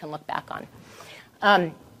that you can look back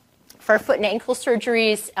on. For foot and ankle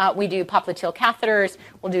surgeries, we do popliteal catheters.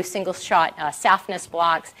 We'll do single-shot saphenous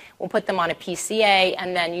blocks. We'll put them on a PCA,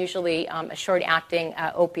 and then usually a short-acting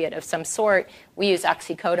opiate of some sort. We use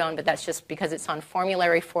oxycodone, but that's just because it's on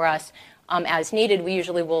formulary for us. As needed, we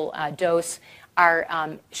usually will dose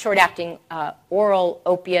our short-acting oral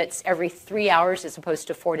opiates every 3 hours as opposed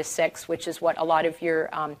to 4 to 6, which is what a lot of your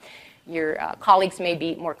colleagues may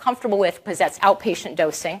be more comfortable with because that's outpatient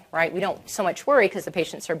dosing, right? We don't so much worry because the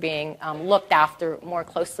patients are being looked after more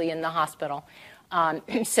closely in the hospital.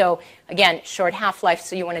 So again, short half-life,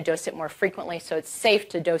 so you want to dose it more frequently, so it's safe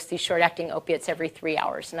to dose these short-acting opiates every 3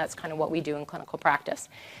 hours, and that's kind of what we do in clinical practice.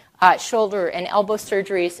 Shoulder and elbow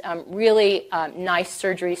surgeries, really nice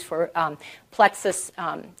surgeries for plexus,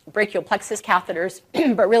 brachial plexus catheters,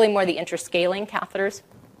 but really more the interscaling catheters.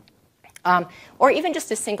 Or even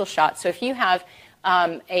just a single shot. So if you have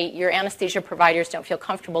your anesthesia providers don't feel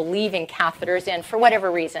comfortable leaving catheters in for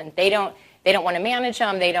whatever reason, they don't want to manage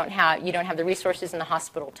them, you don't have the resources in the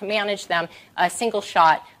hospital to manage them, a single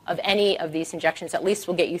shot of any of these injections at least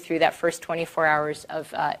will get you through that first 24 hours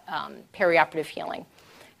of perioperative healing.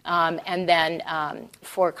 And then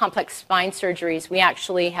for complex spine surgeries, we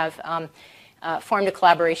actually have formed a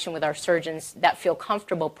collaboration with our surgeons that feel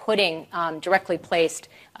comfortable putting directly placed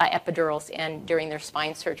epidurals in during their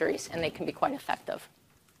spine surgeries, and they can be quite effective.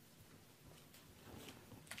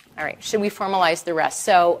 All right, should we formalize the rest?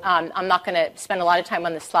 So I'm not going to spend a lot of time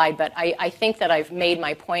on this slide, but I think that I've made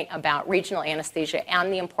my point about regional anesthesia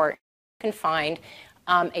and the importance you can find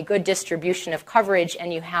a good distribution of coverage,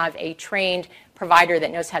 and you have a trained provider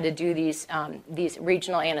that knows how to do these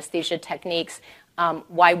regional anesthesia techniques,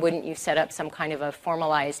 why wouldn't you set up some kind of a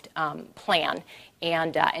formalized plan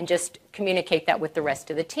and just communicate that with the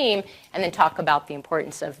rest of the team, and then talk about the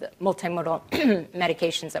importance of the multimodal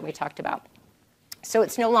medications that we talked about. So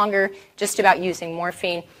it's no longer just about using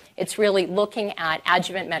morphine. It's really looking at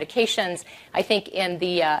adjuvant medications. I think in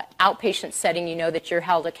the outpatient setting, you know that you're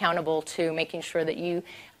held accountable to making sure that you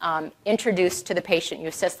introduce to the patient, you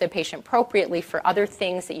assess the patient appropriately for other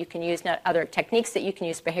things that you can use, not other techniques that you can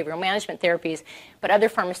use, behavioral management therapies, but other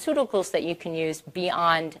pharmaceuticals that you can use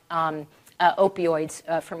beyond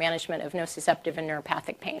opioids for management of nociceptive and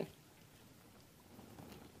neuropathic pain.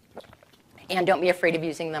 And don't be afraid of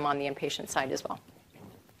using them on the inpatient side as well.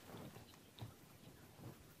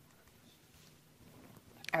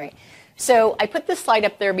 All right, so I put this slide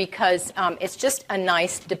up there because it's just a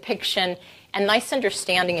nice depiction and nice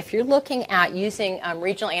understanding if you're looking at using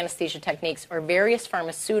regional anesthesia techniques or various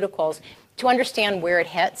pharmaceuticals to understand where it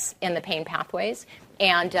hits in the pain pathways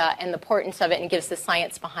and the importance of it, and gives the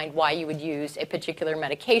science behind why you would use a particular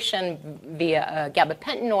medication via a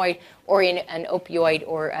gabapentinoid or an opioid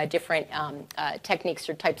or different techniques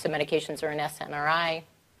or types of medications or an SNRI.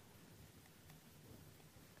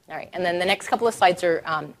 All right, and then the next couple of slides are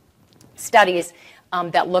studies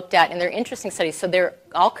that looked at, and they're interesting studies. So they're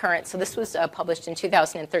all current. So this was published in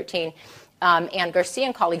 2013. And Garcia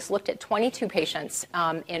and colleagues looked at 22 patients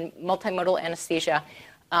in multimodal anesthesia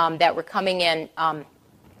that were coming in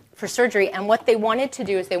for surgery. And what they wanted to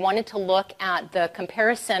do is they wanted to look at the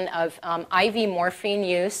comparison of IV morphine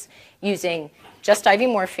use using just IV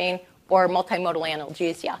morphine or multimodal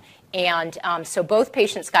analgesia. And so both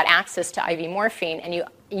patients got access to IV morphine, and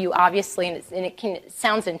you obviously, and it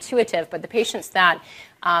sounds intuitive, but the patients that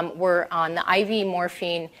were on the IV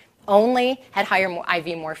morphine only had higher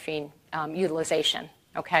IV morphine utilization,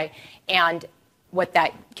 okay? And what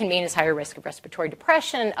that can mean is higher risk of respiratory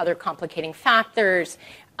depression, other complicating factors,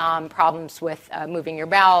 problems with moving your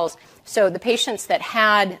bowels. So the patients that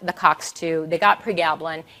had the COX-2, they got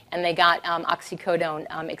pregabalin and they got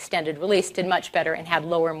oxycodone extended release, did much better and had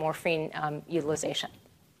lower morphine utilization.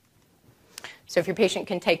 So if your patient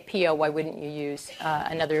can take PO, why wouldn't you use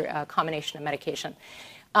another combination of medication?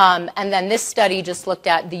 And then this study just looked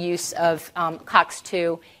at the use of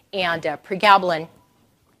COX-2 and pregabalin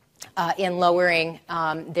in lowering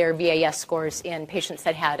their VAS scores in patients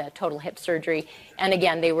that had a total hip surgery. And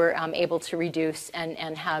again, they were able to reduce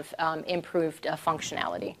and have improved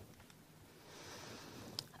functionality.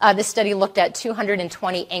 This study looked at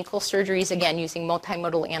 220 ankle surgeries, again, using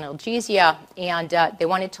multimodal analgesia, and they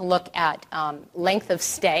wanted to look at length of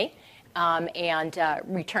stay and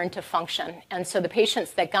return to function. And so the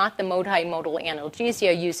patients that got the multimodal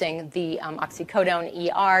analgesia using the oxycodone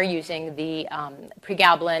ER, using the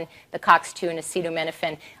pregabalin, the COX-2, and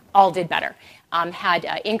acetaminophen all did better. Had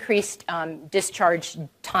increased discharge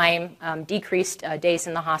time, decreased days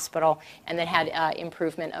in the hospital, and then had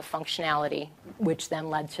improvement of functionality, which then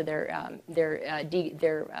led to their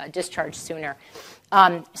discharge sooner.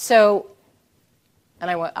 So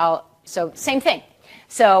same thing.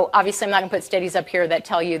 So obviously, I'm not going to put studies up here that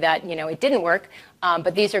tell you that it didn't work,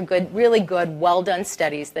 but these are good, really good, well-done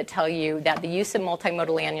studies that tell you that the use of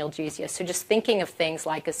multimodal analgesia, so just thinking of things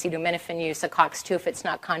like acetaminophen use, a COX-2 if it's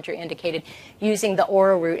not contraindicated, using the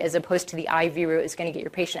oral route as opposed to the IV route is going to get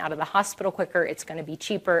your patient out of the hospital quicker, it's going to be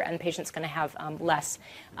cheaper, and the patient's going to have less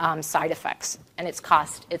side effects. And it's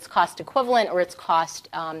cost equivalent or it's cost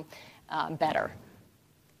better.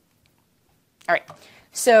 All right.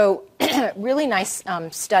 So really nice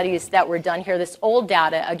studies that were done here. This old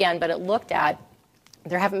data, again, but it looked at,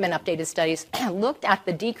 there haven't been updated studies, looked at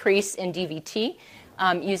the decrease in DVT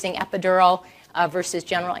using epidural versus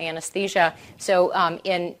general anesthesia. So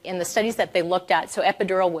in the studies that they looked at, so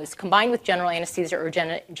epidural was combined with general anesthesia or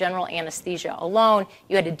general anesthesia alone,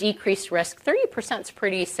 you had a decreased risk. 30% is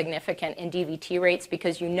pretty significant in DVT rates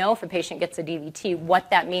because if a patient gets a DVT, what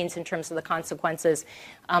that means in terms of the consequences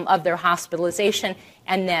of their hospitalization,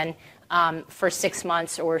 and then for 6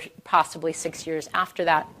 months or possibly 6 years after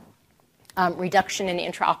that. Reduction in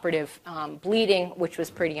intraoperative bleeding, which was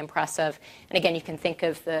pretty impressive. And again, you can think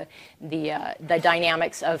of the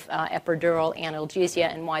dynamics of epidural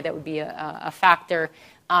analgesia and why that would be a factor.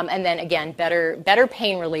 And then again, better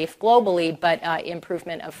pain relief globally, but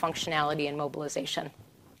improvement of functionality and mobilization.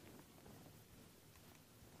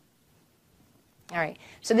 All right,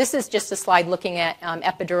 so this is just a slide looking at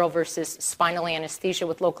epidural versus spinal anesthesia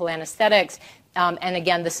with local anesthetics. And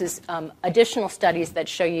again, this is additional studies that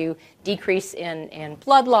show you decrease in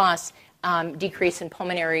blood loss, decrease in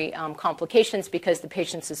pulmonary complications because the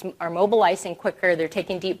patients are mobilizing quicker, they're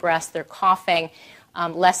taking deep breaths, they're coughing,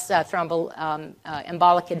 less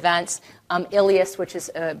thromboembolic events. Ileus, which is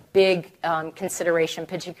a big consideration,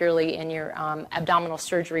 particularly in your abdominal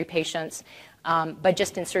surgery patients, but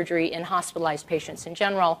just in surgery in hospitalized patients in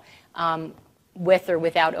general, with or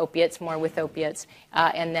without opiates, more with opiates,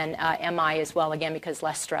 and then MI as well, again, because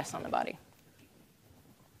less stress on the body.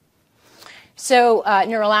 So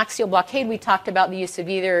neuralaxial blockade, we talked about the use of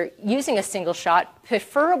either using a single shot,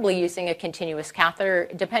 preferably using a continuous catheter.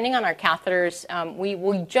 Depending on our catheters, we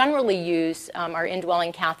will generally use our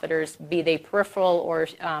indwelling catheters, be they peripheral or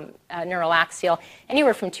neuralaxial,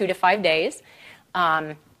 anywhere from 2 to 5 days.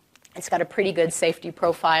 It's got a pretty good safety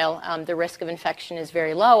profile. The risk of infection is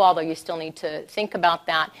very low, although you still need to think about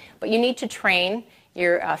that. But you need to train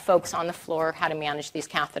your folks on the floor how to manage these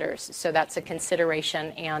catheters. So that's a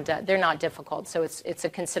consideration, and they're not difficult. So it's a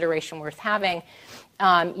consideration worth having.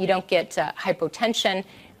 You don't get hypotension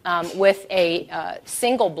with a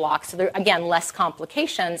single block. So there, again, less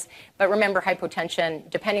complications. But remember, hypotension,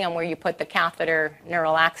 depending on where you put the catheter,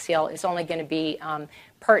 neuralaxial, is only going to be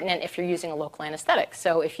pertinent if you're using a local anesthetic.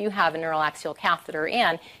 So if you have a neuralaxial catheter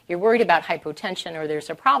in, you're worried about hypotension or there's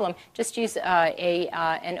a problem, just use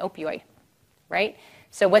an opioid. Right?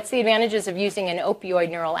 So what's the advantages of using an opioid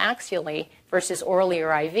neuralaxially versus orally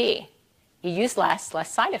or IV? You use less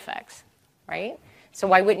side effects, right? So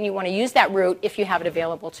why wouldn't you want to use that route if you have it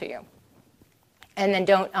available to you? And then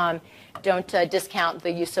don't discount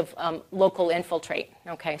the use of local infiltrate.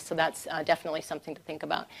 Okay, so that's definitely something to think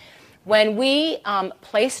about. When we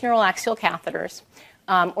place neuralaxial catheters,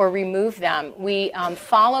 or remove them, we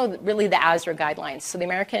follow really the ASRA guidelines, so the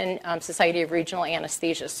American Society of Regional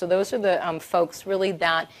Anesthesia. So those are the folks really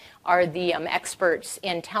that are the experts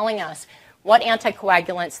in telling us what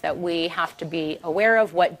anticoagulants that we have to be aware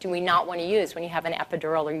of, what do we not want to use when you have an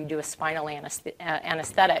epidural or you do a spinal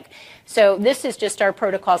anesthetic. So this is just our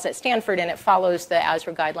protocols at Stanford, and it follows the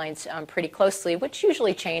ASRA guidelines pretty closely, which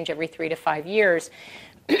usually change every 3 to 5 years.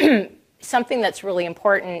 Something that's really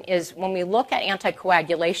important is when we look at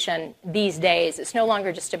anticoagulation these days, it's no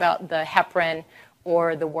longer just about the heparin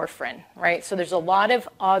or the warfarin, right? So there's a lot of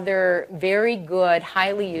other very good,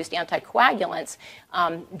 highly used anticoagulants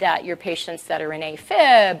that your patients that are in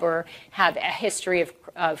AFib or have a history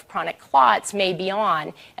of chronic clots may be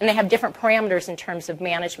on, and they have different parameters in terms of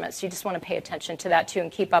management. So you just want to pay attention to that too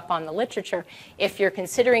and keep up on the literature. If you're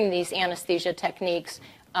considering these anesthesia techniques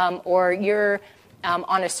or you're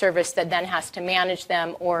on a service that then has to manage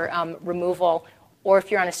them or removal, or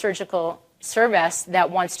if you're on a surgical service that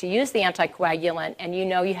wants to use the anticoagulant and you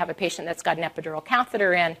know you have a patient that's got an epidural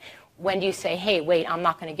catheter in, when do you say, hey, wait, I'm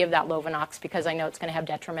not going to give that Lovenox because I know it's going to have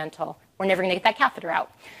detrimental, we're never going to get that catheter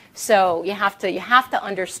out. So you have to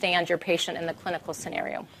understand your patient in the clinical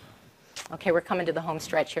scenario. Okay, we're coming to the home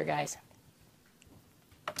stretch here, guys.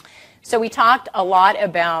 So we talked a lot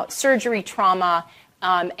about surgery, trauma,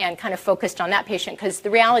 and kind of focused on that patient because the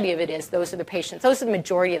reality of it is those are the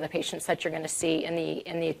majority of the patients that you're going to see in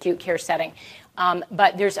the acute care setting.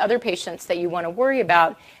 But there's other patients that you want to worry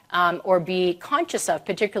about or be conscious of,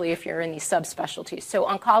 particularly if you're in these subspecialties. So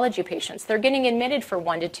oncology patients, they're getting admitted for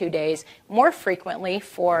 1 to 2 days more frequently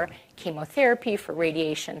for chemotherapy, for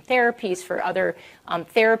radiation therapies, for other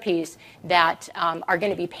therapies that are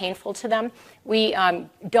going to be painful to them. We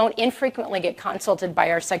don't infrequently get consulted by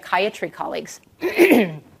our psychiatry colleagues.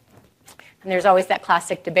 And there's always that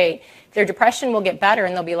classic debate. Their depression will get better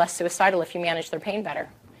and they'll be less suicidal if you manage their pain better.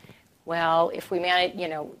 Well, if we manage,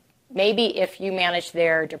 maybe if you manage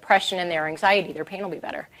their depression and their anxiety, their pain will be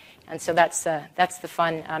better. And so that's the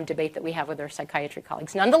fun debate that we have with our psychiatry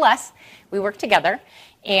colleagues. Nonetheless, we work together,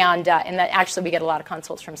 and that actually we get a lot of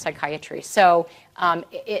consults from psychiatry. So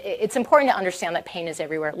it's important to understand that pain is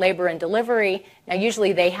everywhere. Labor and delivery, now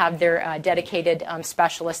usually they have their dedicated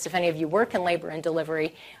specialists. If any of you work in labor and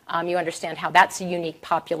delivery, you understand how that's a unique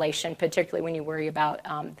population, particularly when you worry about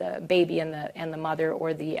the baby and the mother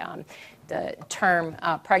or the term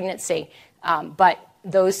pregnancy. But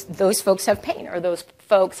those folks have pain, or those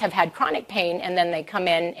folks have had chronic pain, and then they come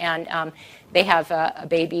in and they have a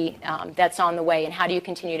baby that's on the way, and how do you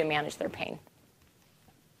continue to manage their pain?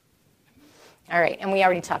 All right, and we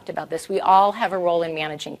already talked about this. We all have a role in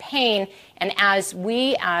managing pain, and as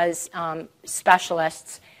we as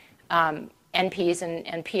specialists, NPs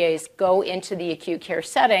and PAs go into the acute care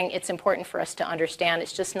setting, it's important for us to understand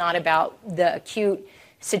it's just not about the acute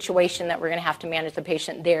situation that we're going to have to manage the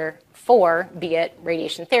patient there for, be it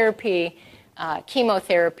radiation therapy,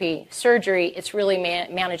 chemotherapy, surgery. It's really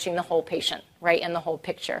managing the whole patient, right, and the whole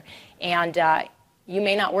picture. And You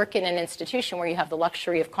may not work in an institution where you have the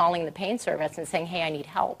luxury of calling the pain service and saying, hey, I need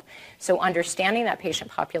help. So understanding that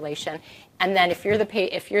patient population, and then if you're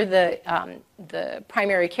the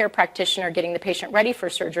primary care practitioner getting the patient ready for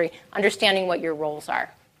surgery, understanding what your roles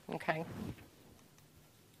are. Okay.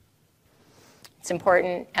 It's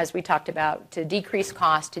important, as we talked about, to decrease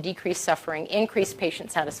cost, to decrease suffering, increase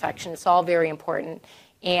patient satisfaction. It's all very important.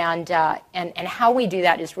 And how we do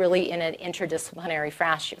that is really in an interdisciplinary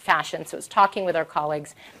fashion. So it's talking with our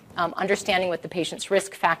colleagues, understanding what the patient's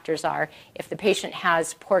risk factors are. If the patient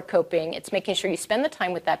has poor coping, it's making sure you spend the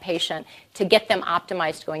time with that patient to get them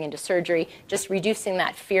optimized going into surgery. Just reducing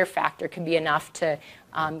that fear factor can be enough to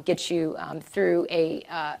get you through a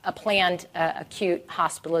planned acute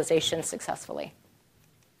hospitalization successfully.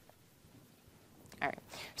 All right.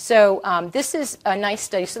 So this is a nice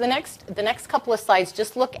study. So the next couple of slides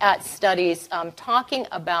just look at studies talking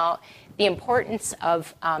about the importance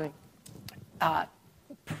of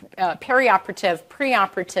perioperative,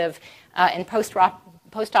 preoperative, and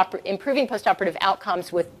improving postoperative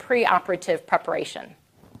outcomes with preoperative preparation.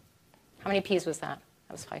 How many P's was that?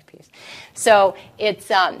 That was 5 P's. So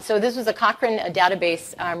so this was a Cochrane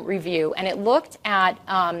database review, and it looked at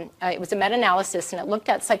it was a meta-analysis, and it looked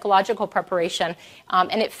at psychological preparation,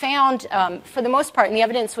 and it found, for the most part, and the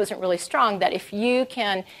evidence wasn't really strong, that if you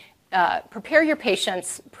can prepare your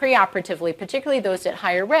patients preoperatively, particularly those at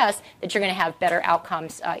higher risk, that you're going to have better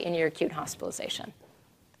outcomes in your acute hospitalization.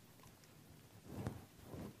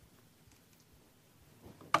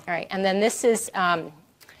 All right, and then this is.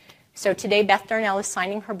 So today, Beth Darnell is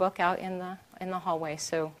signing her book out in the hallway.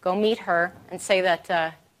 So go meet her and say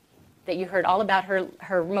that you heard all about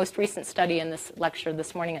her most recent study in this lecture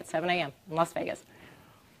this morning at 7 a.m. in Las Vegas.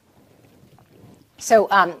 So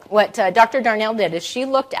what Dr. Darnell did is she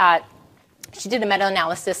did a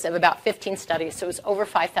meta-analysis of about 15 studies. So it was over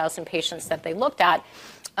 5,000 patients that they looked at,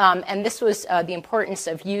 and this was the importance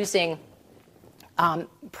of using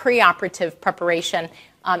preoperative preparation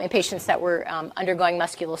in patients that were undergoing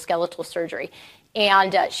musculoskeletal surgery.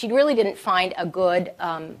 And she really didn't find a good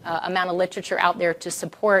amount of literature out there to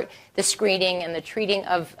support the screening and the treating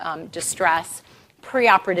of distress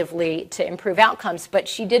preoperatively to improve outcomes. But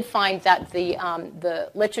she did find that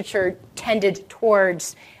the literature tended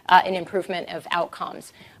towards an improvement of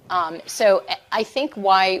outcomes. So I think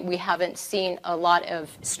why we haven't seen a lot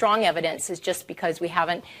of strong evidence is just because we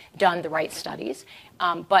haven't done the right studies.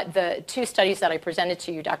 But the 2 studies that I presented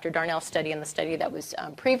to you, Dr. Darnell's study and the study that was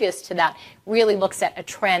previous to that, really looks at a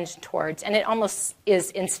trend towards, and it almost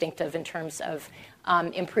is instinctive in terms of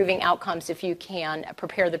improving outcomes if you can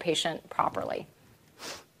prepare the patient properly.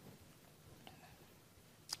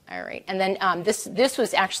 All right, and then this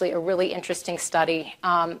was actually a really interesting study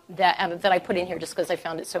that I put in here just because I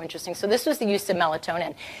found it so interesting. So this was the use of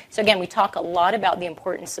melatonin. So again, we talk a lot about the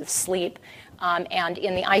importance of sleep. And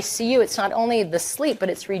in the ICU, it's not only the sleep, but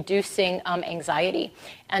it's reducing anxiety.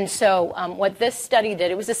 And so what this study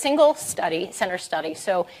did, it was a single center study.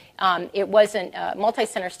 So it wasn't a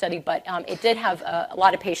multi-center study, but it did have a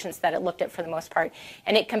lot of patients that it looked at for the most part.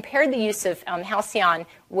 And it compared the use of Halcion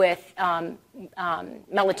with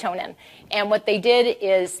melatonin. And what they did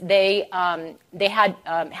is they had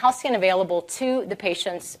Halcion available to the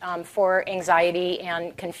patients for anxiety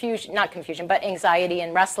and anxiety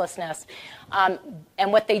and restlessness.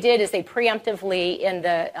 And what they did is they preemptively, in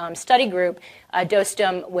the study group, dosed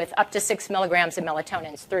them with up to 6 milligrams of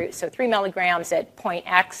melatonin. So 3 milligrams at point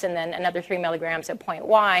X and then another 3 milligrams at point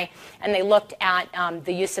Y. And they looked at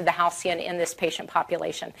the use of the Halcion in this patient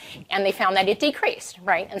population. And they found that it decreased,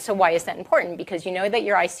 right? And so why is that important? Because you know that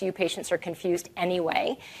your ICU patients are confused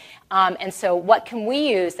anyway. And so what can we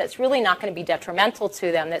use that's really not going to be detrimental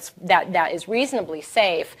to them, that is reasonably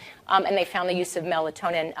safe? And they found the use of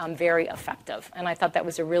melatonin very effective. And I thought that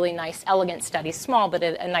was a really nice, elegant study, small, but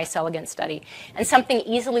a nice, elegant study, and something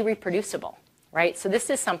easily reproducible, right? So this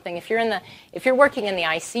is something, if you're working in the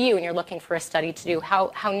ICU and you're looking for a study to do,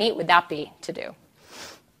 how neat would that be to do?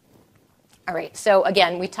 All right, so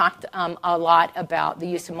again, we talked a lot about the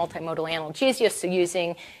use of multimodal analgesia, so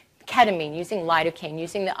using ketamine, using lidocaine,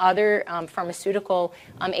 using the other pharmaceutical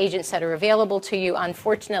agents that are available to you.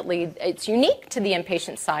 Unfortunately, it's unique to the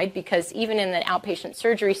inpatient side because even in the outpatient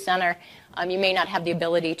surgery center, you may not have the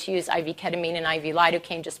ability to use IV ketamine and IV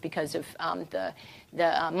lidocaine just because of the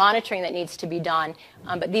monitoring that needs to be done.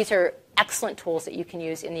 But these are excellent tools that you can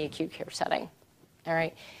use in the acute care setting. All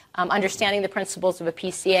right. Understanding the principles of a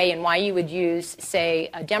PCA and why you would use, say,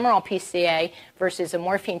 a Demerol PCA versus a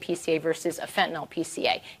morphine PCA versus a fentanyl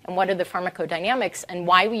PCA, and what are the pharmacodynamics and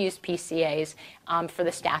why we use PCAs for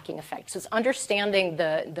the stacking effect. So it's understanding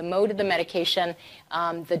the mode of the medication,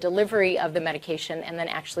 the delivery of the medication, and then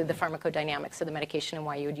actually the pharmacodynamics of the medication and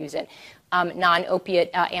why you would use it.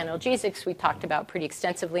 Non-opiate analgesics we talked about pretty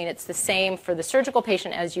extensively, and it's the same for the surgical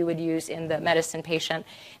patient as you would use in the medicine patient.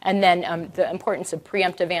 And then the importance of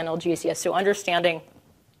preemptive analgesia, so understanding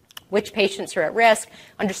which patients are at risk,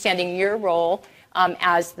 understanding your role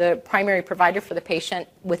as the primary provider for the patient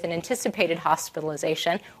with an anticipated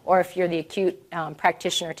hospitalization, or if you're the acute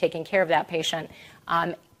practitioner taking care of that patient,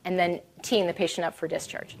 and then teeing the patient up for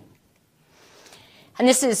discharge. And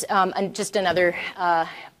this is just another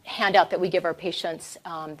handout that we give our patients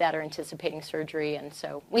that are anticipating surgery, and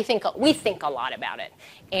so we think a lot about it,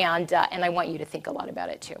 and I want you to think a lot about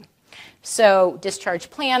it too. So discharge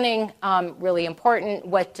planning, really important.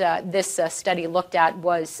 What this study looked at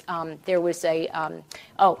was there was a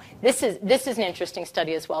this is an interesting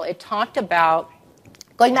study as well. It talked about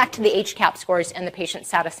going back to the HCAHPS scores and the patient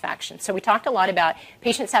satisfaction. So we talked a lot about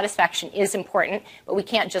patient satisfaction is important, but we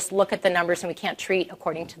can't just look at the numbers and we can't treat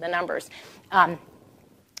according to the numbers.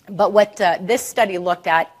 But what this study looked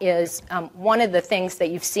at is one of the things that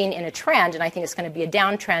you've seen in a trend, and I think it's going to be a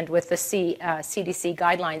downtrend with the CDC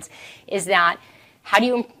guidelines, is that how do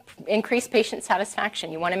you increase patient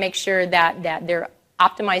satisfaction? You want to make sure that they're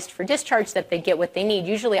optimized for discharge, that they get what they need.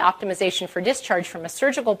 Usually optimization for discharge from a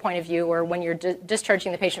surgical point of view, or when you're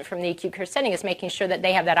discharging the patient from the acute care setting, is making sure that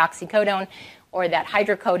they have that oxycodone or that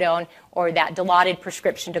hydrocodone or that Dilaudid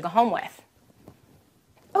prescription to go home with.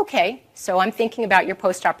 Okay, so I'm thinking about your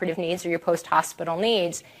postoperative needs or your post-hospital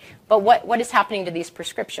needs, but what is happening to these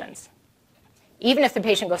prescriptions? Even if the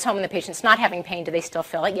patient goes home and the patient's not having pain, do they still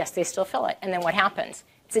fill it? Yes, they still fill it. And then what happens?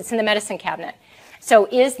 It sits in the medicine cabinet. So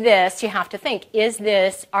is this, you have to think,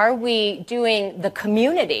 are we doing the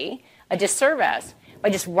community a disservice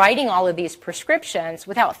by just writing all of these prescriptions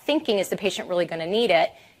without thinking, is the patient really going to need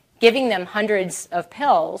it, giving them hundreds of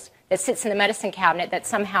pills that sits in the medicine cabinet that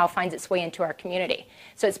somehow finds its way into our community?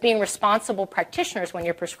 So it's being responsible practitioners when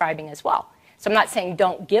you're prescribing as well. So I'm not saying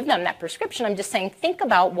don't give them that prescription. I'm just saying think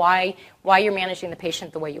about why you're managing the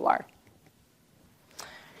patient the way you are.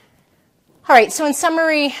 All right, so in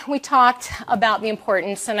summary, we talked about the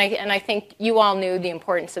importance, and I think you all knew the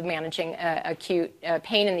importance of managing acute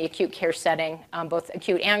pain in the acute care setting, both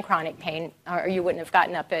acute and chronic pain, or you wouldn't have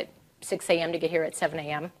gotten up at 6 a.m. to get here at 7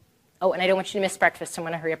 a.m. Oh, and I don't want you to miss breakfast, so I'm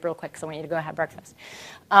going to hurry up real quick because I want you to go have breakfast.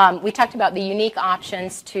 We talked about the unique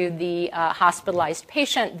options to the hospitalized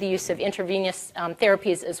patient, the use of intravenous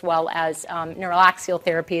therapies as well as neuroaxial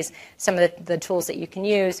therapies, some of the tools that you can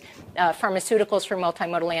use. Pharmaceuticals for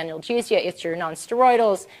multimodal analgesia, it's your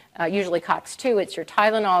nonsteroidals, usually COX-2, it's your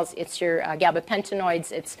Tylenols, it's your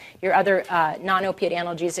gabapentinoids, it's your other non-opiate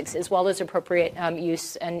analgesics, as well as appropriate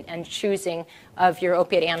use and choosing of your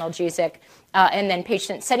opiate analgesic. And then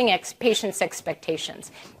setting patients'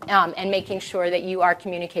 expectations and making sure that you are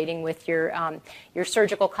communicating with your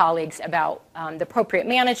surgical colleagues about the appropriate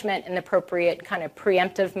management and the appropriate kind of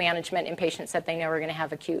preemptive management in patients that they know are going to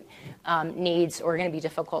have acute needs or are going to be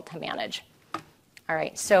difficult to manage. All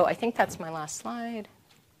right, so I think that's my last slide.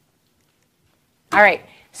 All right,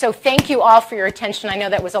 so thank you all for your attention. I know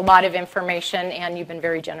that was a lot of information, and you've been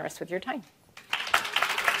very generous with your time.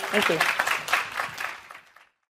 Thank you.